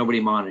 Failing is nobody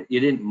monitored. You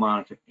didn't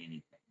monitor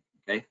anything.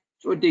 Okay,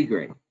 so a D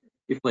grade.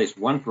 You place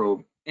one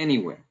probe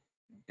anywhere,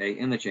 okay,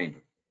 in the chamber,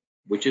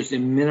 which is the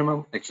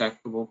minimum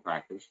acceptable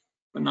practice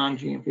for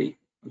non-GMP.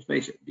 Let's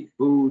face it, be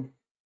food,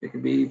 it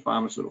could be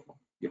pharmaceutical.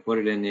 You put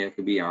it in there, it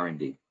could be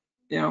R&D.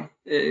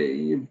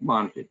 You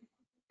monitor it.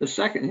 The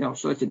second,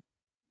 so it's a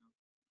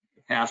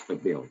pass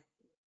but fail.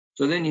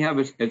 So then you have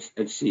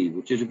a C,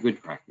 which is a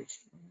good practice,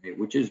 okay,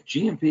 which is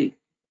GMP.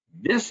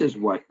 This is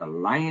what the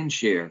lion's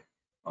share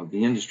of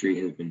the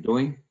industry has been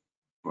doing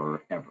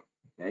forever,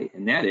 okay?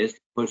 And that is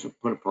put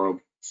a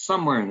probe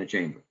somewhere in the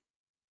chamber,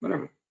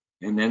 whatever,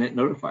 and then it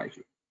notifies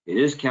you. It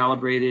is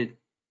calibrated.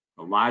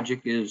 The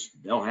logic is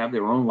they'll have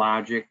their own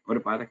logic, put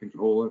it by the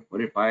controller, put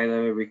it by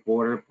the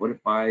recorder, put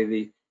it by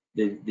the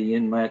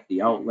inlet,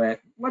 the outlet,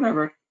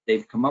 whatever.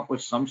 They've come up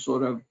with some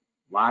sort of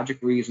logic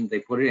reason they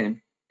put it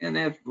in, and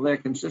if they're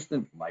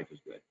consistent, life is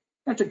good.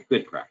 That's a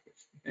good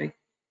practice, okay?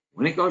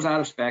 When it goes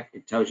out of spec,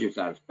 it tells you it's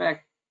out of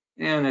spec,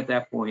 and at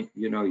that point,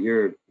 you know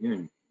you're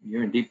in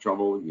deep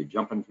trouble. You're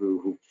jumping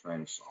through hoops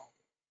trying to solve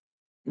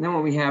it. And then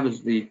what we have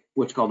is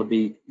what's called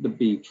the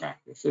B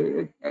practice.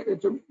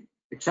 It's a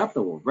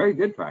acceptable, very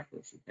good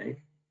practice, okay?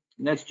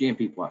 And that's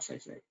GMP plus, I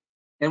say.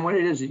 And what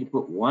it is you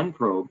put one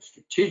probe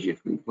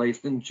strategically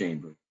placed in the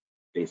chamber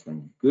based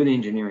on good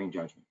engineering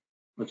judgment.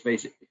 Let's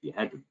face it, if you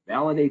had to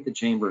validate the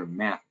chamber and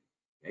map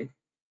it, okay,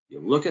 you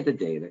look at the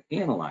data,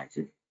 analyze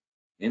it,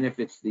 and if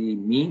it's the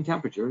mean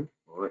temperature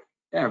or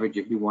average,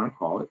 if you want to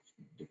call it,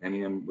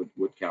 depending on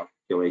what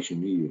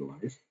calculation you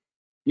utilize,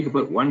 you can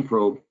put one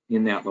probe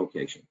in that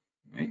location,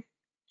 right?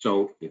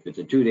 So if it's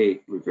a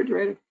 2-day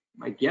refrigerator,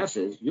 my guess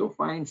is you'll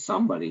find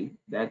somebody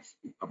that's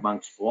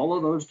amongst all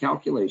of those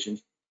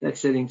calculations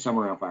that's sitting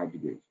somewhere around 5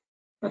 degrees.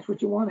 That's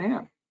what you want to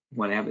have. You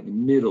want to have it in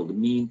the middle, the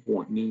mean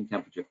point, mean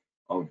temperature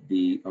of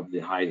the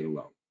high to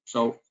low.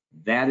 So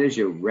that is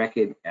your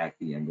record at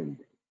the end of the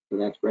day. So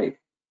that's great.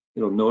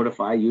 It'll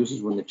notify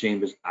users when the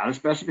chamber's out of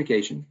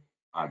specification,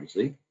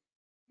 obviously,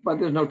 but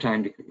there's no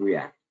time to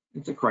react.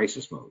 It's a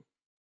crisis mode.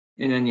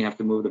 And then you have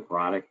to move the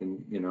product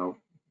and,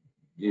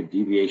 your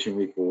deviation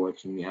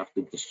reports, and you have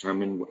to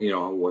determine,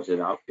 was it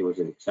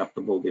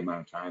acceptable, the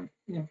amount of time,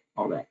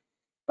 all that.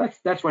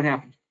 That's what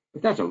happens.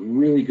 But that's a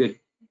really good,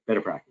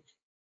 better practice.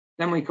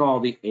 Then we call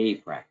the A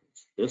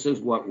practice. This is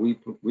what we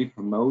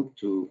promote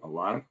to a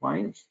lot of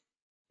clients.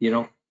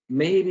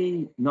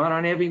 Maybe not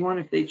on everyone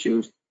if they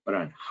choose, but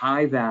on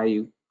high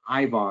value,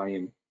 high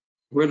volume,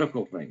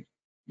 critical things.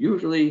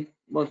 Usually,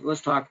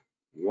 let's talk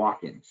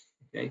walk-ins,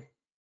 okay?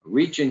 A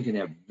reach-in can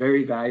have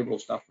very valuable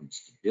stuff from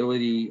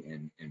stability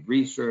and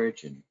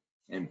research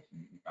and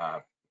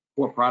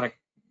core product,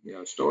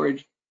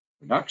 storage,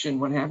 production,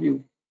 what have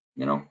you,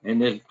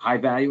 and there's high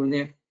value in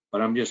there.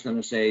 But I'm just going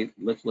to say,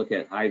 let's look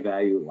at high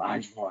value,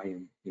 large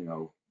volume,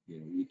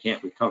 you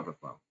can't recover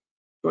from.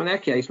 So in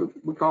that case,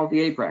 we call it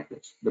the A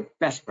practice, the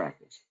best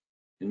practice.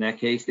 In that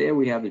case there,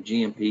 we have the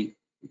GMP,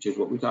 which is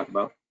what we talked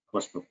about,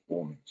 plus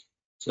performance.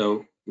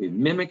 So we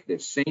mimic the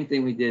same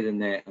thing we did in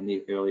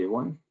the earlier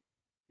one.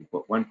 You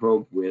put one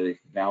probe where the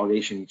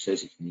validation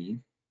says it's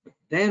mean, but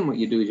then what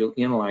you do is you'll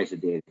analyze the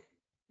data,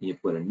 and you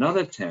put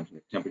another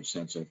temperature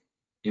sensor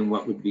in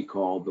what would be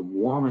called the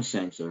warmer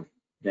sensor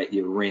that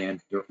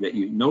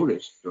you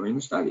noticed during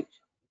the studies.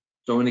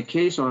 So in a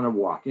case on a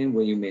walk-in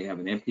where you may have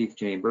an empty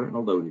chamber and a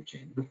loaded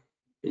chamber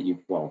that you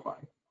qualify,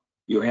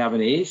 you have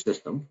an A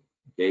system,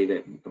 okay,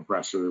 that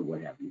compressor or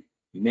what have you.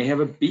 You may have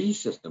a B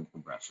system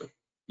compressor.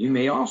 You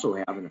may also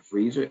have in a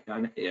freezer,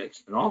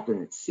 it's an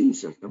alternate C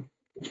system,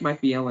 which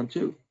might be LN2.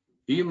 So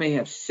you may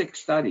have 6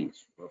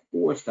 studies or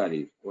 4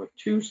 studies or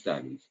 2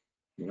 studies,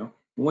 And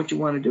what you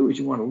want to do is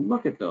you want to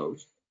look at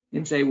those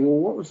and say, well,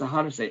 what was the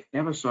hottest I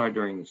ever saw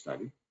during the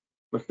study?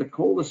 What's the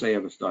coldest I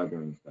ever saw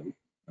during the study?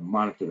 And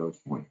monitor those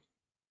points.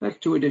 That's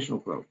 2 additional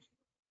probes.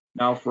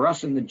 Now, for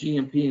us in the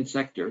GMP and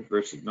sector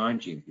versus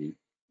non-GMP,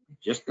 I'm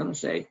just going to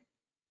say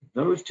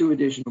those 2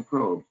 additional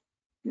probes,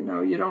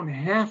 you don't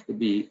have to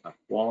be a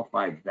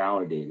qualified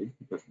validated,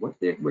 because what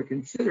we're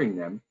considering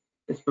them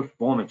is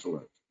performance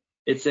alerts.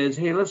 It says,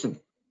 hey, listen,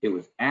 it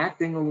was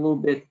acting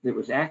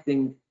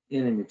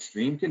in an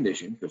extreme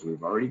condition because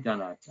we've already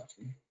done our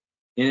testing,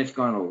 and it's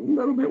gone a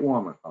little bit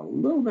warmer, a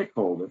little bit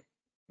colder.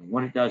 And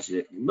what it does is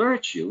it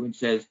alerts you and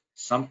says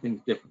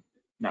something's different.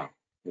 Now,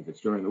 if it's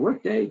during the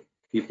workday,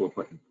 people are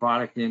putting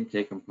product in,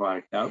 taking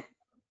product out,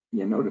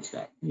 you notice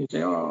that. You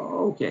say,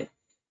 oh, okay.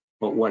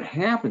 But what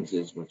happens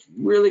is what's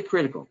really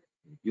critical,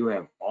 if you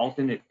have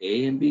alternate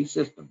A and B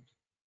systems,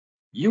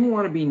 you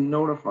want to be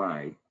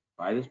notified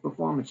by this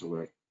performance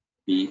alert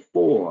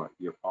before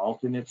your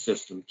alternate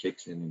system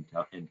kicks in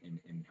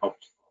and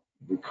helps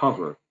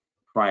recover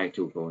prior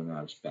to going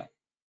out of spec.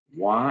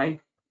 Why?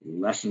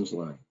 Lessons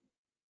learned.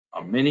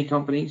 Many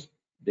companies,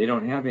 they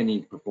don't have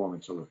any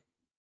performance alerts.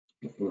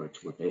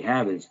 What they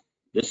have is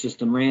this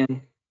system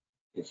ran,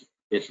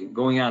 it's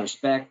going out of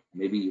spec,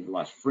 maybe you've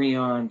lost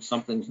freon,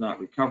 something's not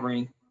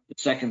recovering. The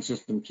second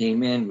system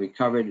came in,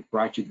 recovered, it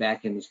brought you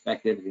back into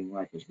spec, everything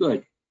life is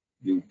good.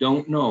 You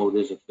don't know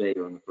there's a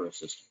failure on the first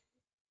system.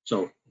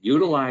 So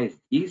utilize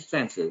these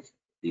sensors,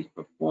 these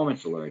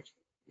performance alerts,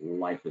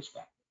 life is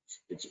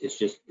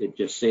fabulous. It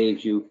just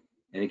saves you.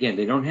 And again,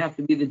 they don't have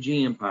to be the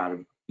GMP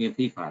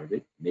part of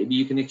it. Maybe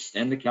you can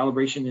extend the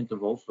calibration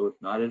interval so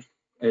it's not as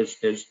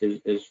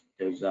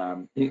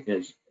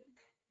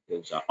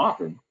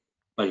often,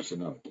 but it's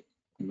another.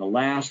 And the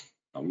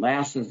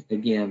last is,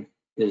 again,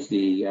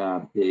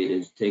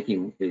 is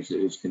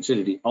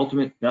considered the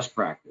ultimate best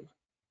practice.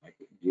 I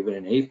could give it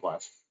an A+,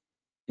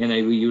 and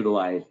we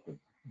utilize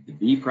the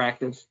B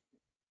practice,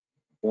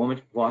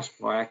 performance plus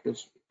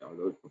practice, or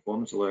those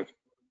performance alerts.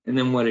 And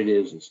then what it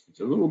is it's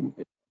a little,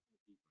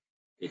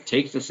 it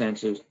takes the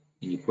sensors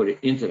and you put it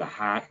into the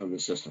heart of the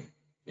system.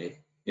 Okay?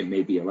 It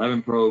may be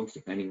 11 probes,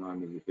 depending on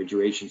the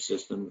refrigeration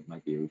system. It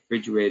might be a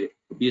refrigerator. It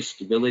could be a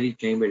stability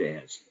chamber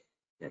that has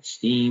that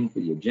steam for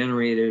your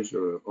generators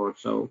or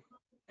so.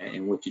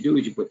 And what you do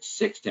is you put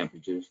 6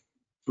 temperatures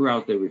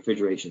throughout the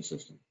refrigeration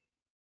system.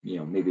 You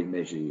know, maybe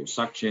measure your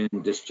suction,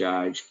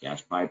 discharge,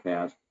 gas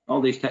bypass, all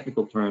these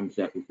technical terms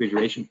that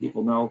refrigeration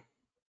people know.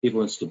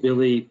 People in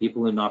stability,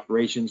 people in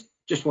operations,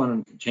 just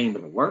want the chamber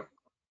to work.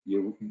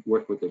 You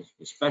work with the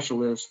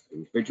specialist, the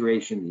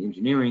refrigeration, the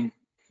engineering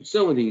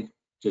facility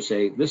to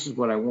say, this is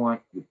what I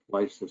want. You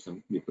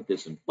put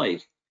this in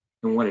place.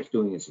 And what it's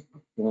doing is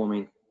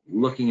performing,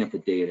 looking at the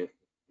data,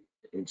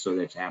 and so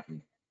that's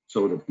happening.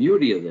 So the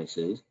beauty of this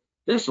is,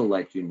 this will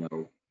let you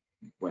know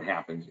what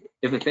happens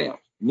if it fails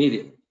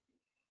immediately.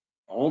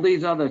 All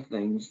these other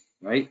things,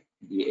 right?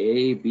 The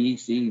A, B,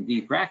 C,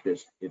 D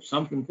practice, if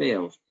something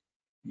fails,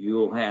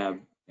 you'll have,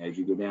 as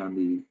you go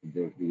down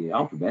the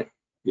alphabet,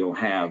 you'll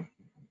have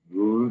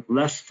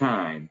less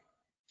time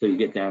till you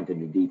get down to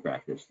the D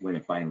practice when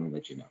it finally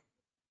lets you know.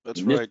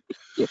 That's right.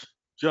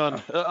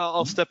 John,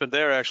 I'll step in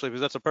there actually,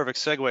 because that's a perfect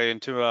segue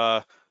into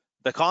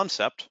the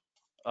concept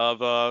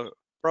of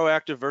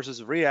proactive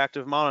versus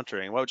reactive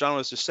monitoring. What John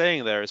was just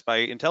saying there is by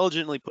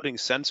intelligently putting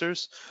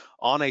sensors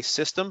on a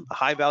system, a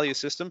high value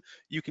system,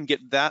 you can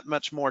get that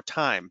much more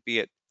time, be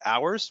it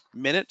hours,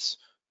 minutes,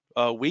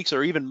 weeks,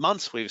 or even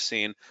months we've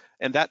seen.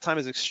 And that time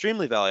is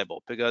extremely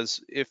valuable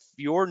because if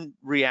you're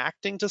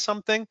reacting to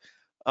something,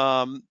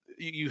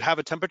 you have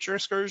a temperature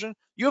excursion,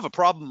 you have a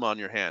problem on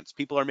your hands.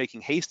 People are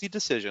making hasty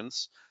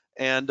decisions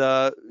and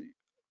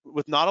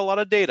with not a lot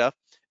of data,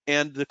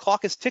 and the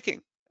clock is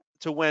ticking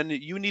to when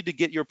you need to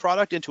get your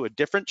product into a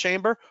different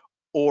chamber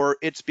or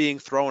it's being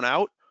thrown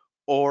out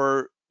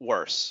or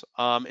worse.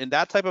 In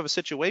that type of a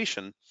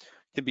situation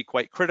can be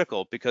quite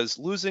critical because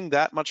losing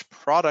that much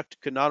product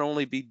could not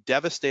only be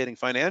devastating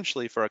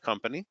financially for a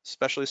company,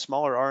 especially a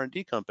smaller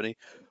R&D company,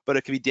 but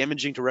it can be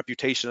damaging to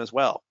reputation as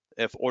well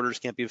if orders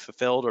can't be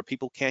fulfilled or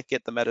people can't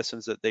get the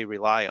medicines that they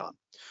rely on.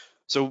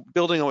 So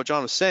building on what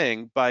John was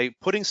saying, by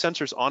putting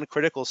sensors on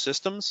critical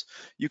systems,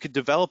 you could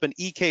develop an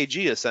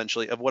EKG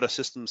essentially of what a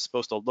system is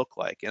supposed to look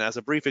like. And as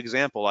a brief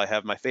example, I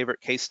have my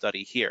favorite case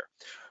study here.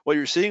 What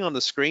you're seeing on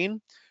the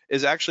screen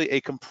is actually a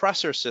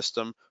compressor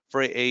system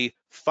for a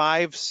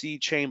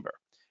 5C chamber.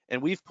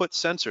 And we've put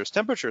sensors,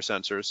 temperature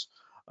sensors,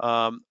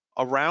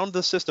 around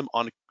the system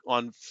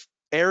on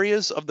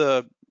areas of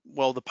the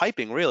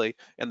piping really,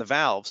 and the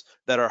valves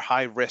that are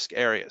high risk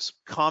areas,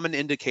 common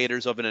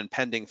indicators of an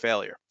impending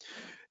failure.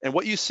 And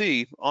what you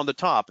see on the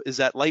top is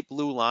that light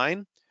blue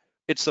line.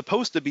 It's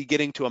supposed to be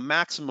getting to a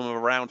maximum of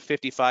around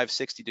 55,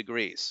 60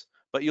 degrees.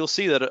 But you'll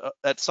see that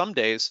at some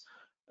days,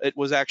 it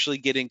was actually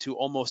getting to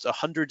almost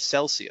 100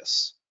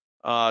 Celsius,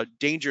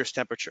 dangerous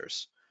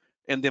temperatures.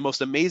 And the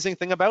most amazing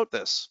thing about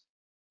this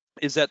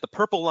is that the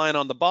purple line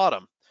on the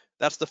bottom,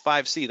 that's the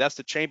 5C, that's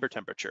the chamber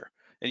temperature.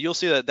 And you'll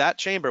see that that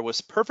chamber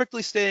was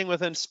perfectly staying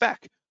within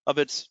spec of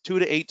its 2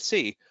 to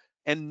 8C,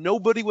 and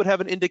nobody would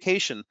have an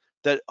indication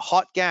that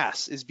hot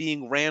gas is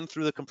being ran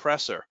through the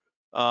compressor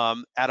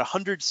at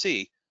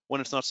 100C when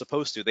it's not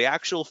supposed to. The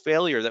actual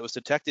failure that was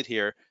detected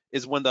here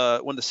is when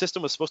the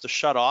system was supposed to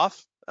shut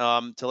off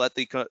to let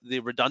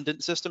the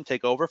redundant system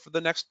take over for the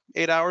next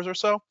 8 hours or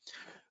so.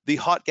 The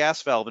hot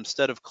gas valve,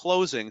 instead of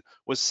closing,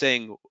 was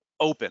saying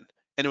open,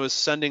 and it was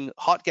sending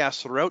hot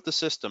gas throughout the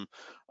system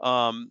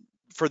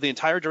for the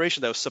entire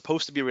duration that was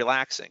supposed to be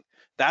relaxing.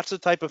 That's the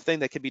type of thing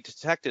that could be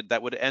detected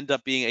that would end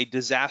up being a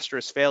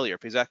disastrous failure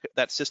because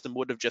that system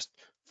would have just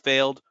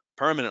failed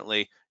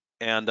permanently,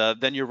 and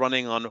then you're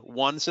running on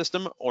one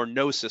system or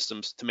no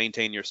systems to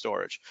maintain your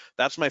storage.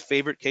 That's my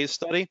favorite case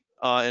study,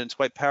 and it's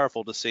quite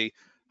powerful to see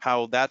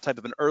how that type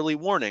of an early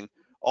warning,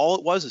 all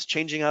it was is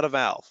changing out a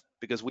valve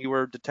because we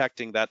were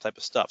detecting that type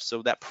of stuff.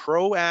 So that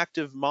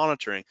proactive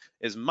monitoring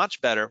is much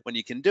better when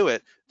you can do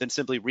it than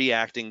simply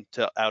reacting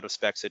to out of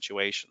spec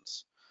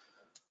situations.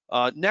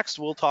 Next,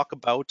 we'll talk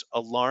about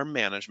alarm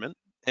management.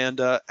 And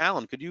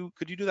Alan, could you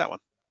do that one?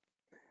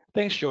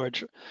 Thanks,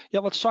 George. Yeah,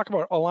 let's talk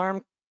about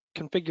alarm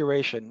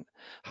configuration.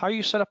 How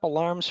you set up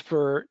alarms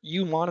for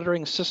your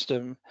monitoring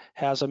system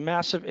has a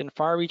massive and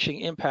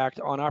far-reaching impact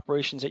on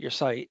operations at your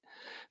site.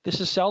 This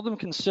is seldom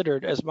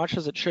considered as much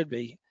as it should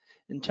be.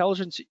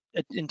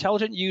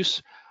 Intelligent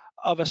use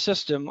of a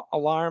system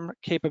alarm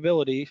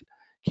capability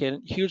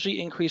can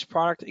hugely increase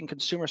product and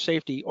consumer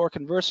safety, or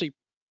conversely,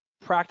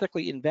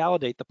 practically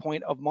invalidate the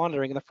point of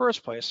monitoring in the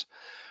first place.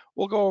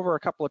 We'll go over a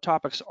couple of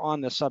topics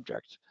on this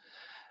subject.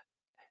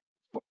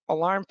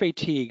 Alarm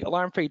fatigue.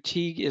 Alarm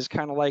fatigue is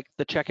kind of like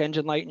the check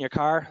engine light in your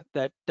car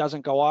that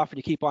doesn't go off and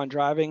you keep on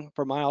driving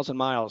for miles and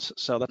miles.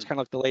 So that's kind of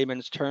like the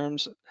layman's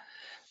terms.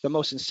 the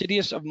most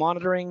insidious of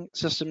monitoring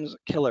systems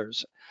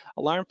killers.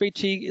 Alarm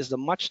fatigue is the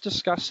much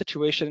discussed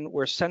situation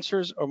where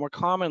sensors, or more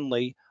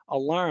commonly,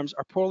 alarms,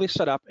 are poorly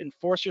set up and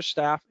force your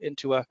staff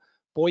into a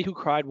boy who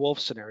cried wolf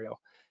scenario.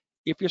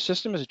 If your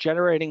system is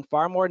generating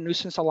far more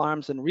nuisance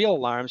alarms than real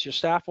alarms, your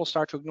staff will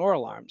start to ignore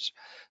alarms,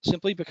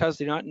 simply because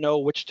they do not know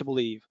which to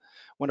believe.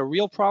 When a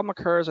real problem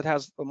occurs, it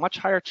has a much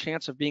higher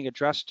chance of being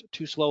addressed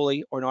too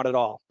slowly or not at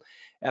all.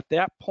 At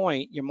that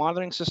point, your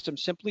monitoring system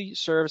simply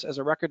serves as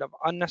a record of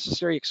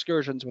unnecessary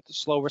excursions with a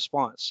slow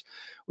response,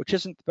 which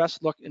isn't the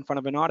best look in front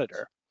of an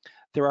auditor.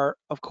 There are,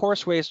 of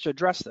course, ways to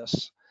address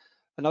this.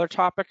 Another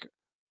topic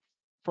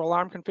for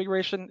alarm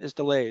configuration is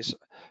delays.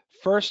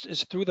 First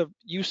is through the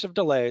use of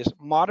delays.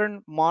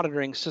 Modern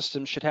monitoring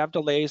systems should have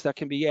delays that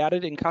can be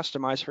added and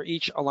customized for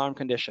each alarm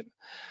condition.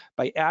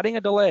 By adding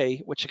a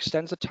delay, which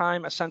extends the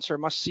time a sensor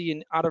must see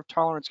an out of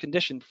tolerance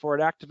condition before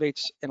it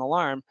activates an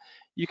alarm,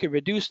 you can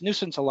reduce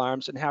nuisance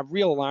alarms and have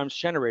real alarms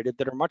generated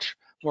that are much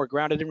more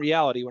grounded in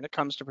reality when it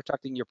comes to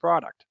protecting your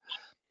product.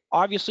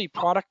 Obviously,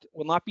 product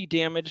will not be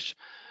damaged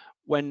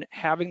when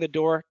having the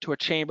door to a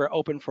chamber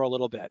open for a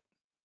little bit.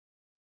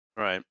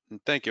 Right.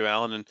 Thank you,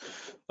 Alan.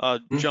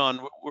 And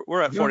John,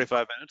 we're at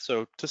 45 minutes,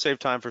 so to save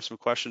time for some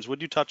questions,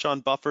 would you touch on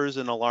buffers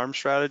and alarm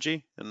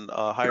strategy and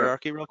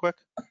hierarchy real quick?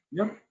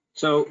 Yep.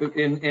 So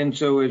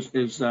so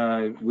as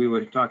we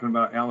were talking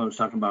about, Alan was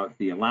talking about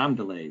the alarm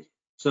delays.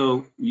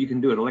 So you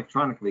can do it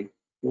electronically,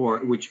 or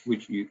which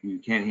you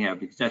can have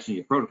because that's in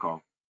your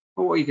protocol.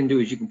 But what you can do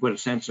is you can put a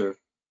sensor,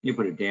 you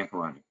put a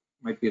damper on it.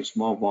 Might be a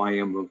small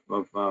volume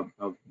of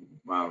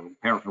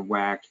paraffin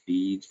wax,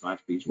 beads, glass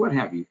beads, what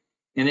have you,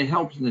 and it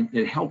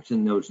helps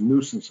in those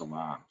nuisance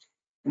alarms.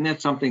 And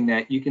that's something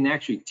that you can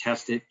actually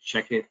test it,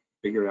 check it,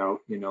 figure it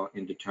out,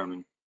 and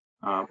determine.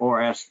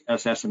 Or ask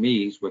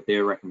SMEs what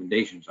their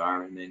recommendations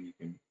are, and then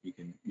you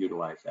can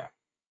utilize that.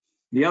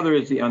 The other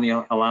is on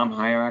the alarm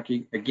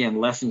hierarchy. Again,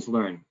 lessons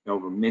learned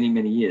over many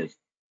years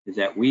is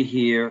that we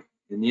hear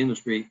in the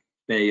industry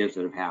failures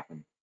that have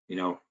happened.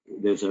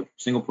 There's a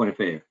single point of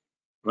failure.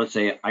 Let's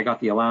say I got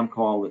the alarm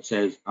call that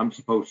says I'm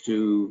supposed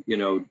to,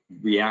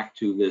 react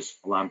to this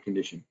alarm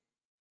condition.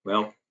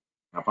 Well,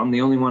 if I'm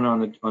the only one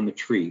on the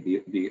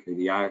tree,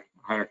 the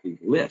hierarchy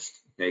list,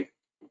 okay,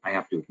 I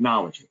have to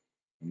acknowledge it.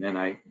 And then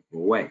I go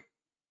away.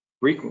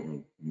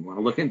 Frequently, you want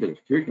to look into this.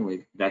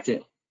 Frequently, that's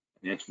it.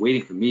 And it's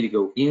waiting for me to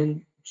go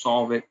in,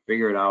 solve it,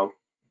 figure it out,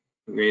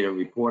 create a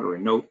report or a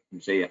note,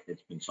 and say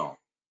it's been solved.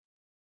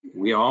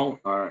 We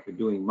all are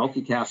doing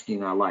multitasking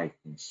in our life,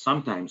 and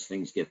sometimes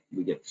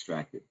we get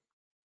distracted.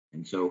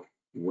 And so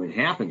what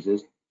happens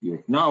is you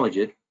acknowledge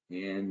it,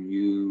 and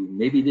you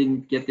maybe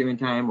didn't get there in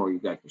time, or you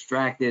got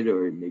distracted,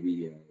 or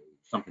maybe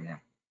something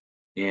happened.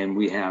 And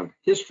we have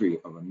history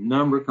of a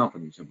number of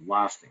companies have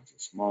lost things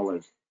as small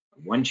as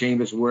one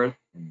chamber's worth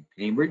in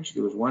Cambridge.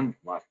 There was one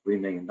lost $3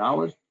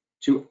 million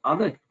to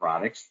other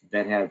products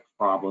that had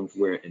problems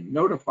where it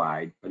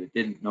notified, but it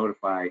didn't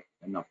notify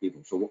enough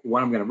people. So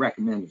what I'm going to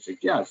recommend and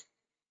suggest,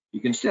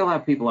 you can still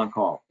have people on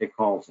call. It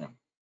calls them,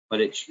 but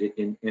it's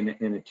in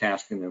a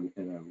task in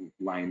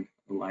a line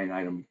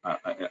item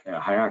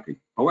hierarchy.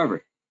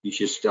 However, you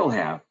should still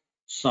have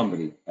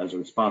somebody as a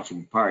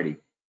responsible party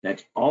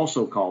that's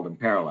also called in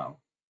parallel.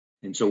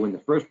 And so when the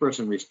first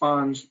person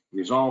responds,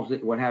 resolves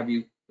it, what have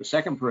you, the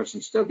second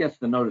person still gets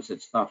the notice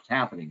that stuff's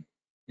happening,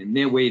 and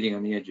they're waiting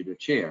on the edge of the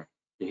chair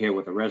to hear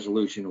what the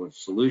resolution or the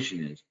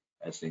solution is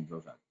as things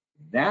goes on.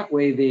 That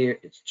way there,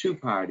 it's two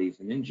parties,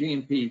 and in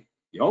GMP,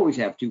 you always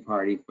have two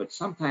parties, but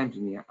sometimes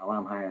in the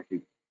alarm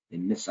hierarchy, they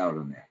miss out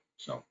on that.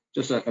 So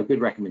just a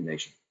good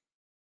recommendation.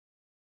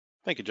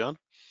 Thank you, John.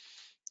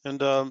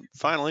 And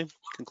finally,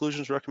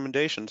 conclusions,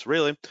 recommendations.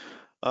 Really,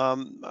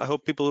 I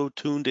hope people who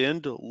tuned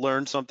in to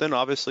learn something.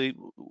 Obviously,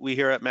 we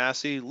here at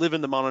Masy live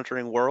in the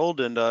monitoring world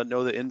and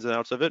know the ins and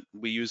outs of it.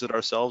 We use it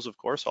ourselves, of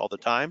course, all the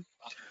time.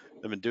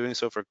 I've been doing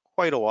so for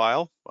quite a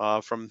while,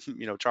 from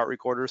chart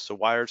recorders to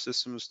wired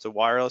systems to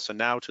wireless, and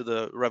now to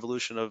the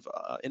revolution of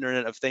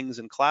Internet of Things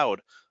and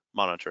cloud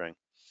monitoring.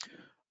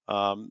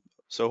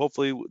 So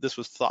hopefully this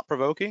was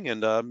thought-provoking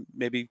and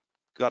maybe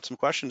got some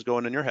questions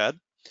going in your head.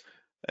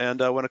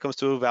 And when it comes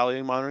to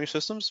evaluating monitoring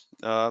systems,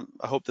 I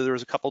hope that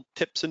there's a couple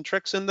tips and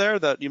tricks in there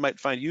that you might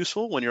find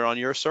useful when you're on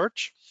your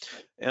search.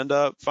 And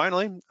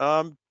finally,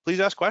 please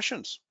ask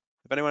questions.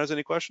 If anyone has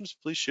any questions,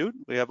 please shoot.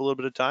 We have a little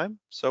bit of time.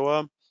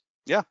 So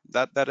yeah,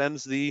 that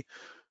ends the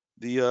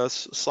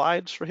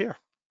slides for here.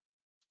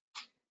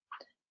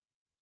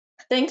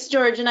 Thanks,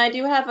 George. And I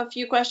do have a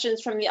few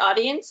questions from the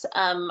audience.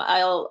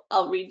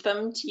 I'll read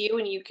them to you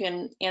and you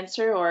can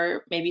answer,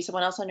 or maybe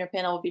someone else on your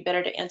panel will be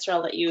better to answer.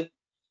 I'll let you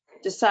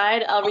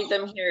decide. I'll read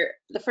them here.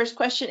 The first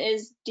question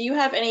is, do you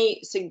have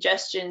any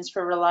suggestions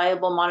for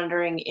reliable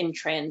monitoring in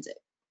transit?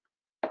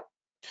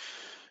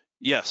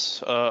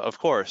 Yes, of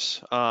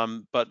course.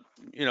 But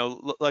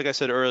like I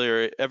said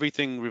earlier,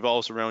 everything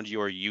revolves around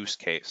your use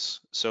case.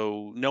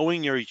 So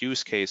knowing your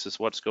use case is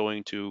what's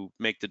going to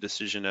make the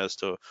decision as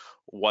to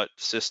what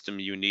system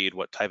you need,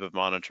 what type of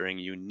monitoring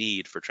you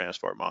need for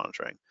transport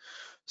monitoring.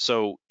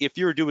 So if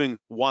you're doing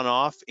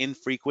one-off,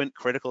 infrequent,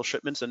 critical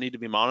shipments that need to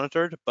be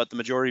monitored, but the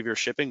majority of your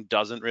shipping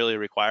doesn't really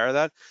require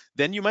that,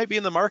 then you might be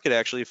in the market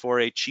actually for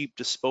a cheap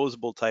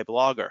disposable type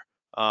logger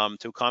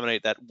to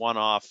accommodate that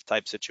one-off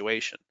type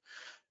situation.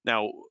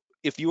 Now,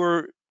 if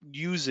you're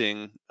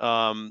using,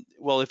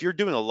 if you're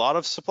doing a lot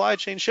of supply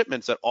chain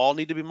shipments that all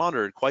need to be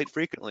monitored quite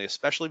frequently,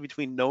 especially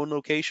between known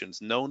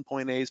locations, known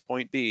point A's,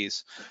 point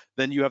B's,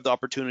 then you have the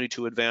opportunity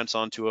to advance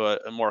onto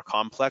a more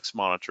complex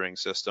monitoring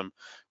system,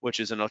 which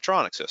is an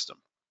electronic system.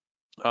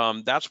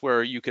 That's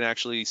where you can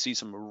actually see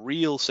some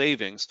real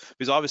savings,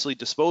 because obviously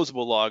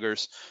disposable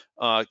loggers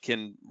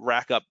can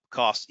rack up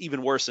costs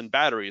even worse than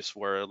batteries,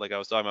 where, like I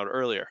was talking about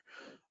earlier.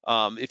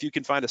 If you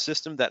can find a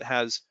system that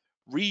has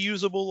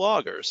reusable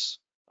loggers,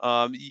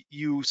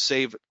 you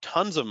save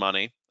tons of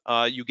money,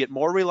 you get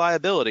more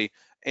reliability,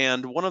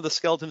 and one of the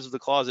skeletons of the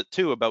closet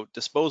too about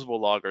disposable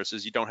loggers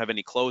is you don't have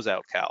any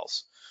closeout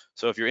cals.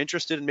 So if you're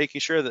interested in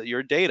making sure that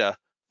your data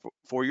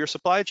for your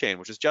supply chain,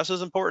 which is just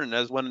as important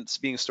as when it's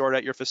being stored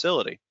at your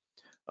facility,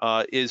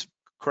 is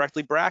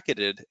correctly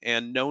bracketed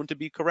and known to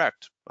be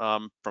correct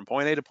from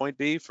point A to point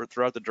B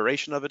throughout the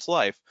duration of its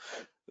life,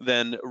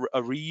 then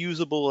a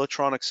reusable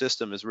electronic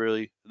system is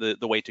really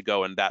the way to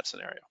go in that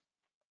scenario.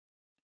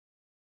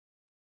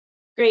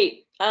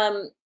 Great.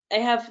 I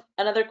have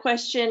another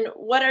question.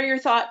 What are your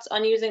thoughts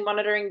on using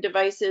monitoring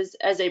devices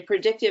as a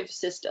predictive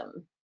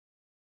system?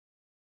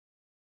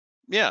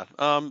 Yeah,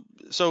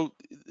 so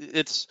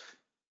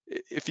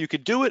if you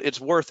could do it,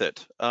 it's worth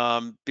it,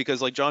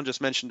 because like John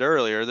just mentioned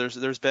earlier,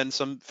 there's been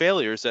some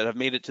failures that have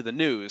made it to the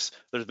news.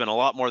 There's been a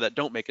lot more that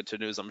don't make it to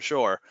news, I'm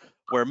sure,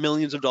 where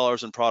millions of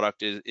dollars in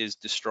product is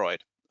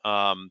destroyed.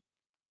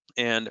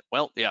 And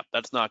well, yeah,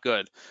 that's not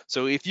good.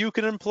 So if you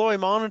can employ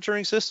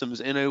monitoring systems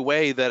in a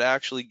way that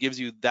actually gives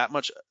you that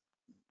much,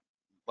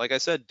 like I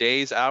said,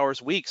 days,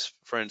 hours, weeks,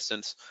 for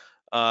instance,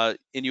 and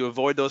you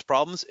avoid those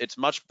problems, it's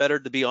much better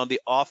to be on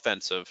the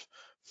offensive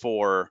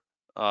for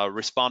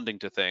responding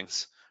to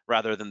things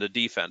rather than the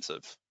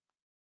defensive.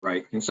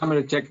 Right. And some of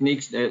the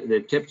techniques,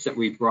 the tips that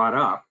we brought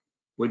up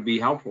would be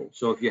helpful.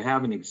 So if you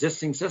have an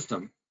existing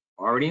system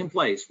already in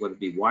place, whether it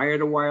be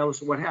wired or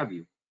wireless or what have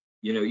you,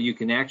 you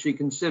can actually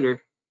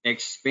consider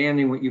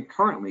expanding what you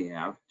currently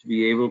have to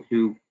be able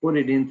to put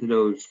it into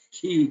those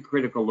key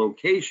critical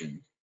locations.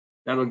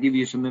 That'll give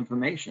you some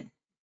information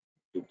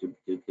to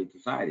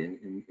decide.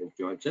 And as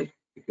George said,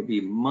 it could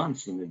be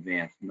months in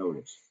advance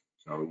notice.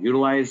 So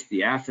utilize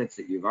the assets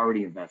that you've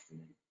already invested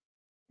in,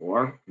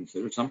 or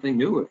consider something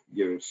new if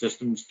your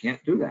systems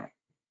can't do that.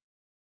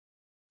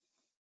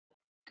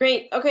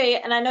 Great.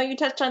 Okay. And I know you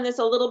touched on this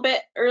a little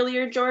bit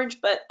earlier,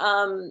 George, but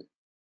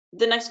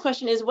the next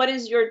question is, what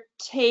is your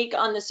take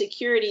on the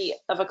security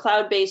of a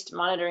cloud-based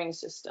monitoring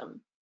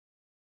system?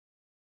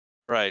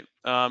 Right.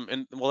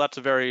 And well, that's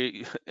a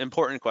very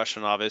important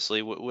question,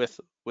 obviously,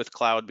 with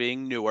cloud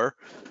being newer.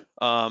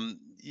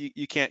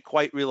 You can't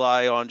quite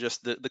rely on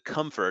just the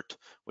comfort,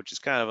 which is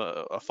kind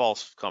of a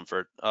false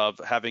comfort, of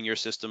having your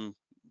system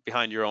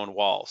behind your own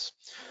walls.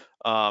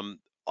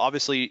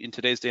 Obviously, in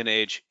today's day and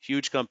age,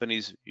 huge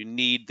companies, you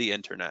need the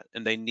internet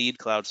and they need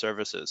cloud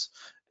services,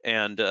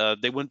 and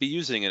they wouldn't be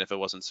using it if it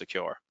wasn't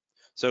secure.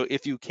 So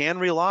if you can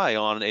rely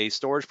on a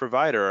storage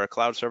provider or a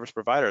cloud service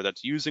provider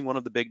that's using one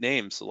of the big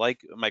names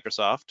like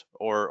Microsoft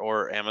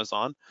or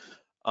Amazon,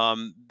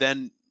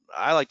 then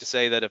I like to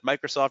say that if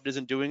Microsoft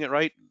isn't doing it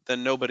right,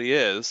 then nobody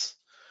is.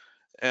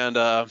 And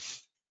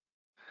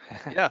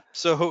yeah,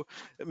 so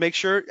make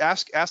sure,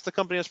 ask the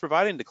company that's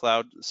providing the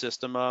cloud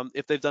system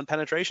if they've done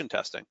penetration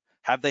testing.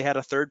 Have they had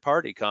a third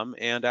party come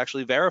and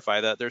actually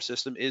verify that their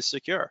system is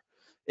secure?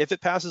 If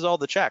it passes all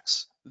the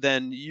checks,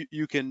 then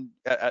you can,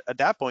 at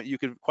that point, you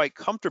can quite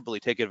comfortably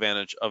take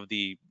advantage of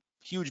the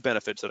huge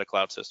benefits that a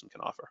cloud system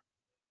can offer.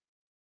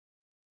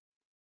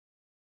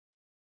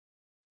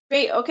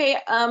 Great. Okay.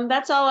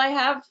 That's all I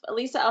have.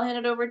 Lisa, I'll hand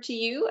it over to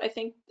you. I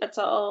think that's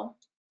all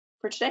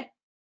for today.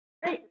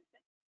 Great.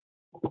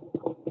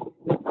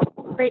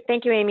 Great.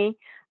 Thank you, Amy.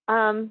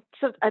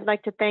 So I'd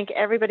like to thank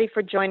everybody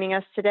for joining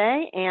us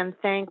today and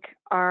thank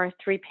our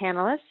three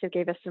panelists who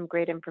gave us some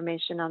great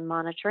information on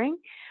monitoring.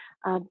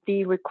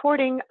 The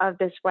recording of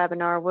this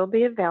webinar will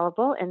be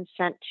available and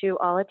sent to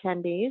all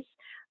attendees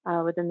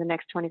within the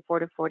next 24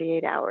 to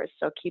 48 hours.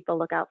 So keep a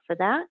lookout for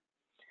that.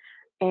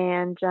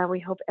 And we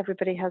hope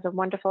everybody has a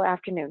wonderful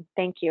afternoon.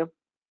 Thank you.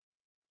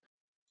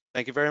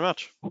 Thank you very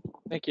much.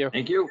 Thank you.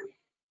 Thank you.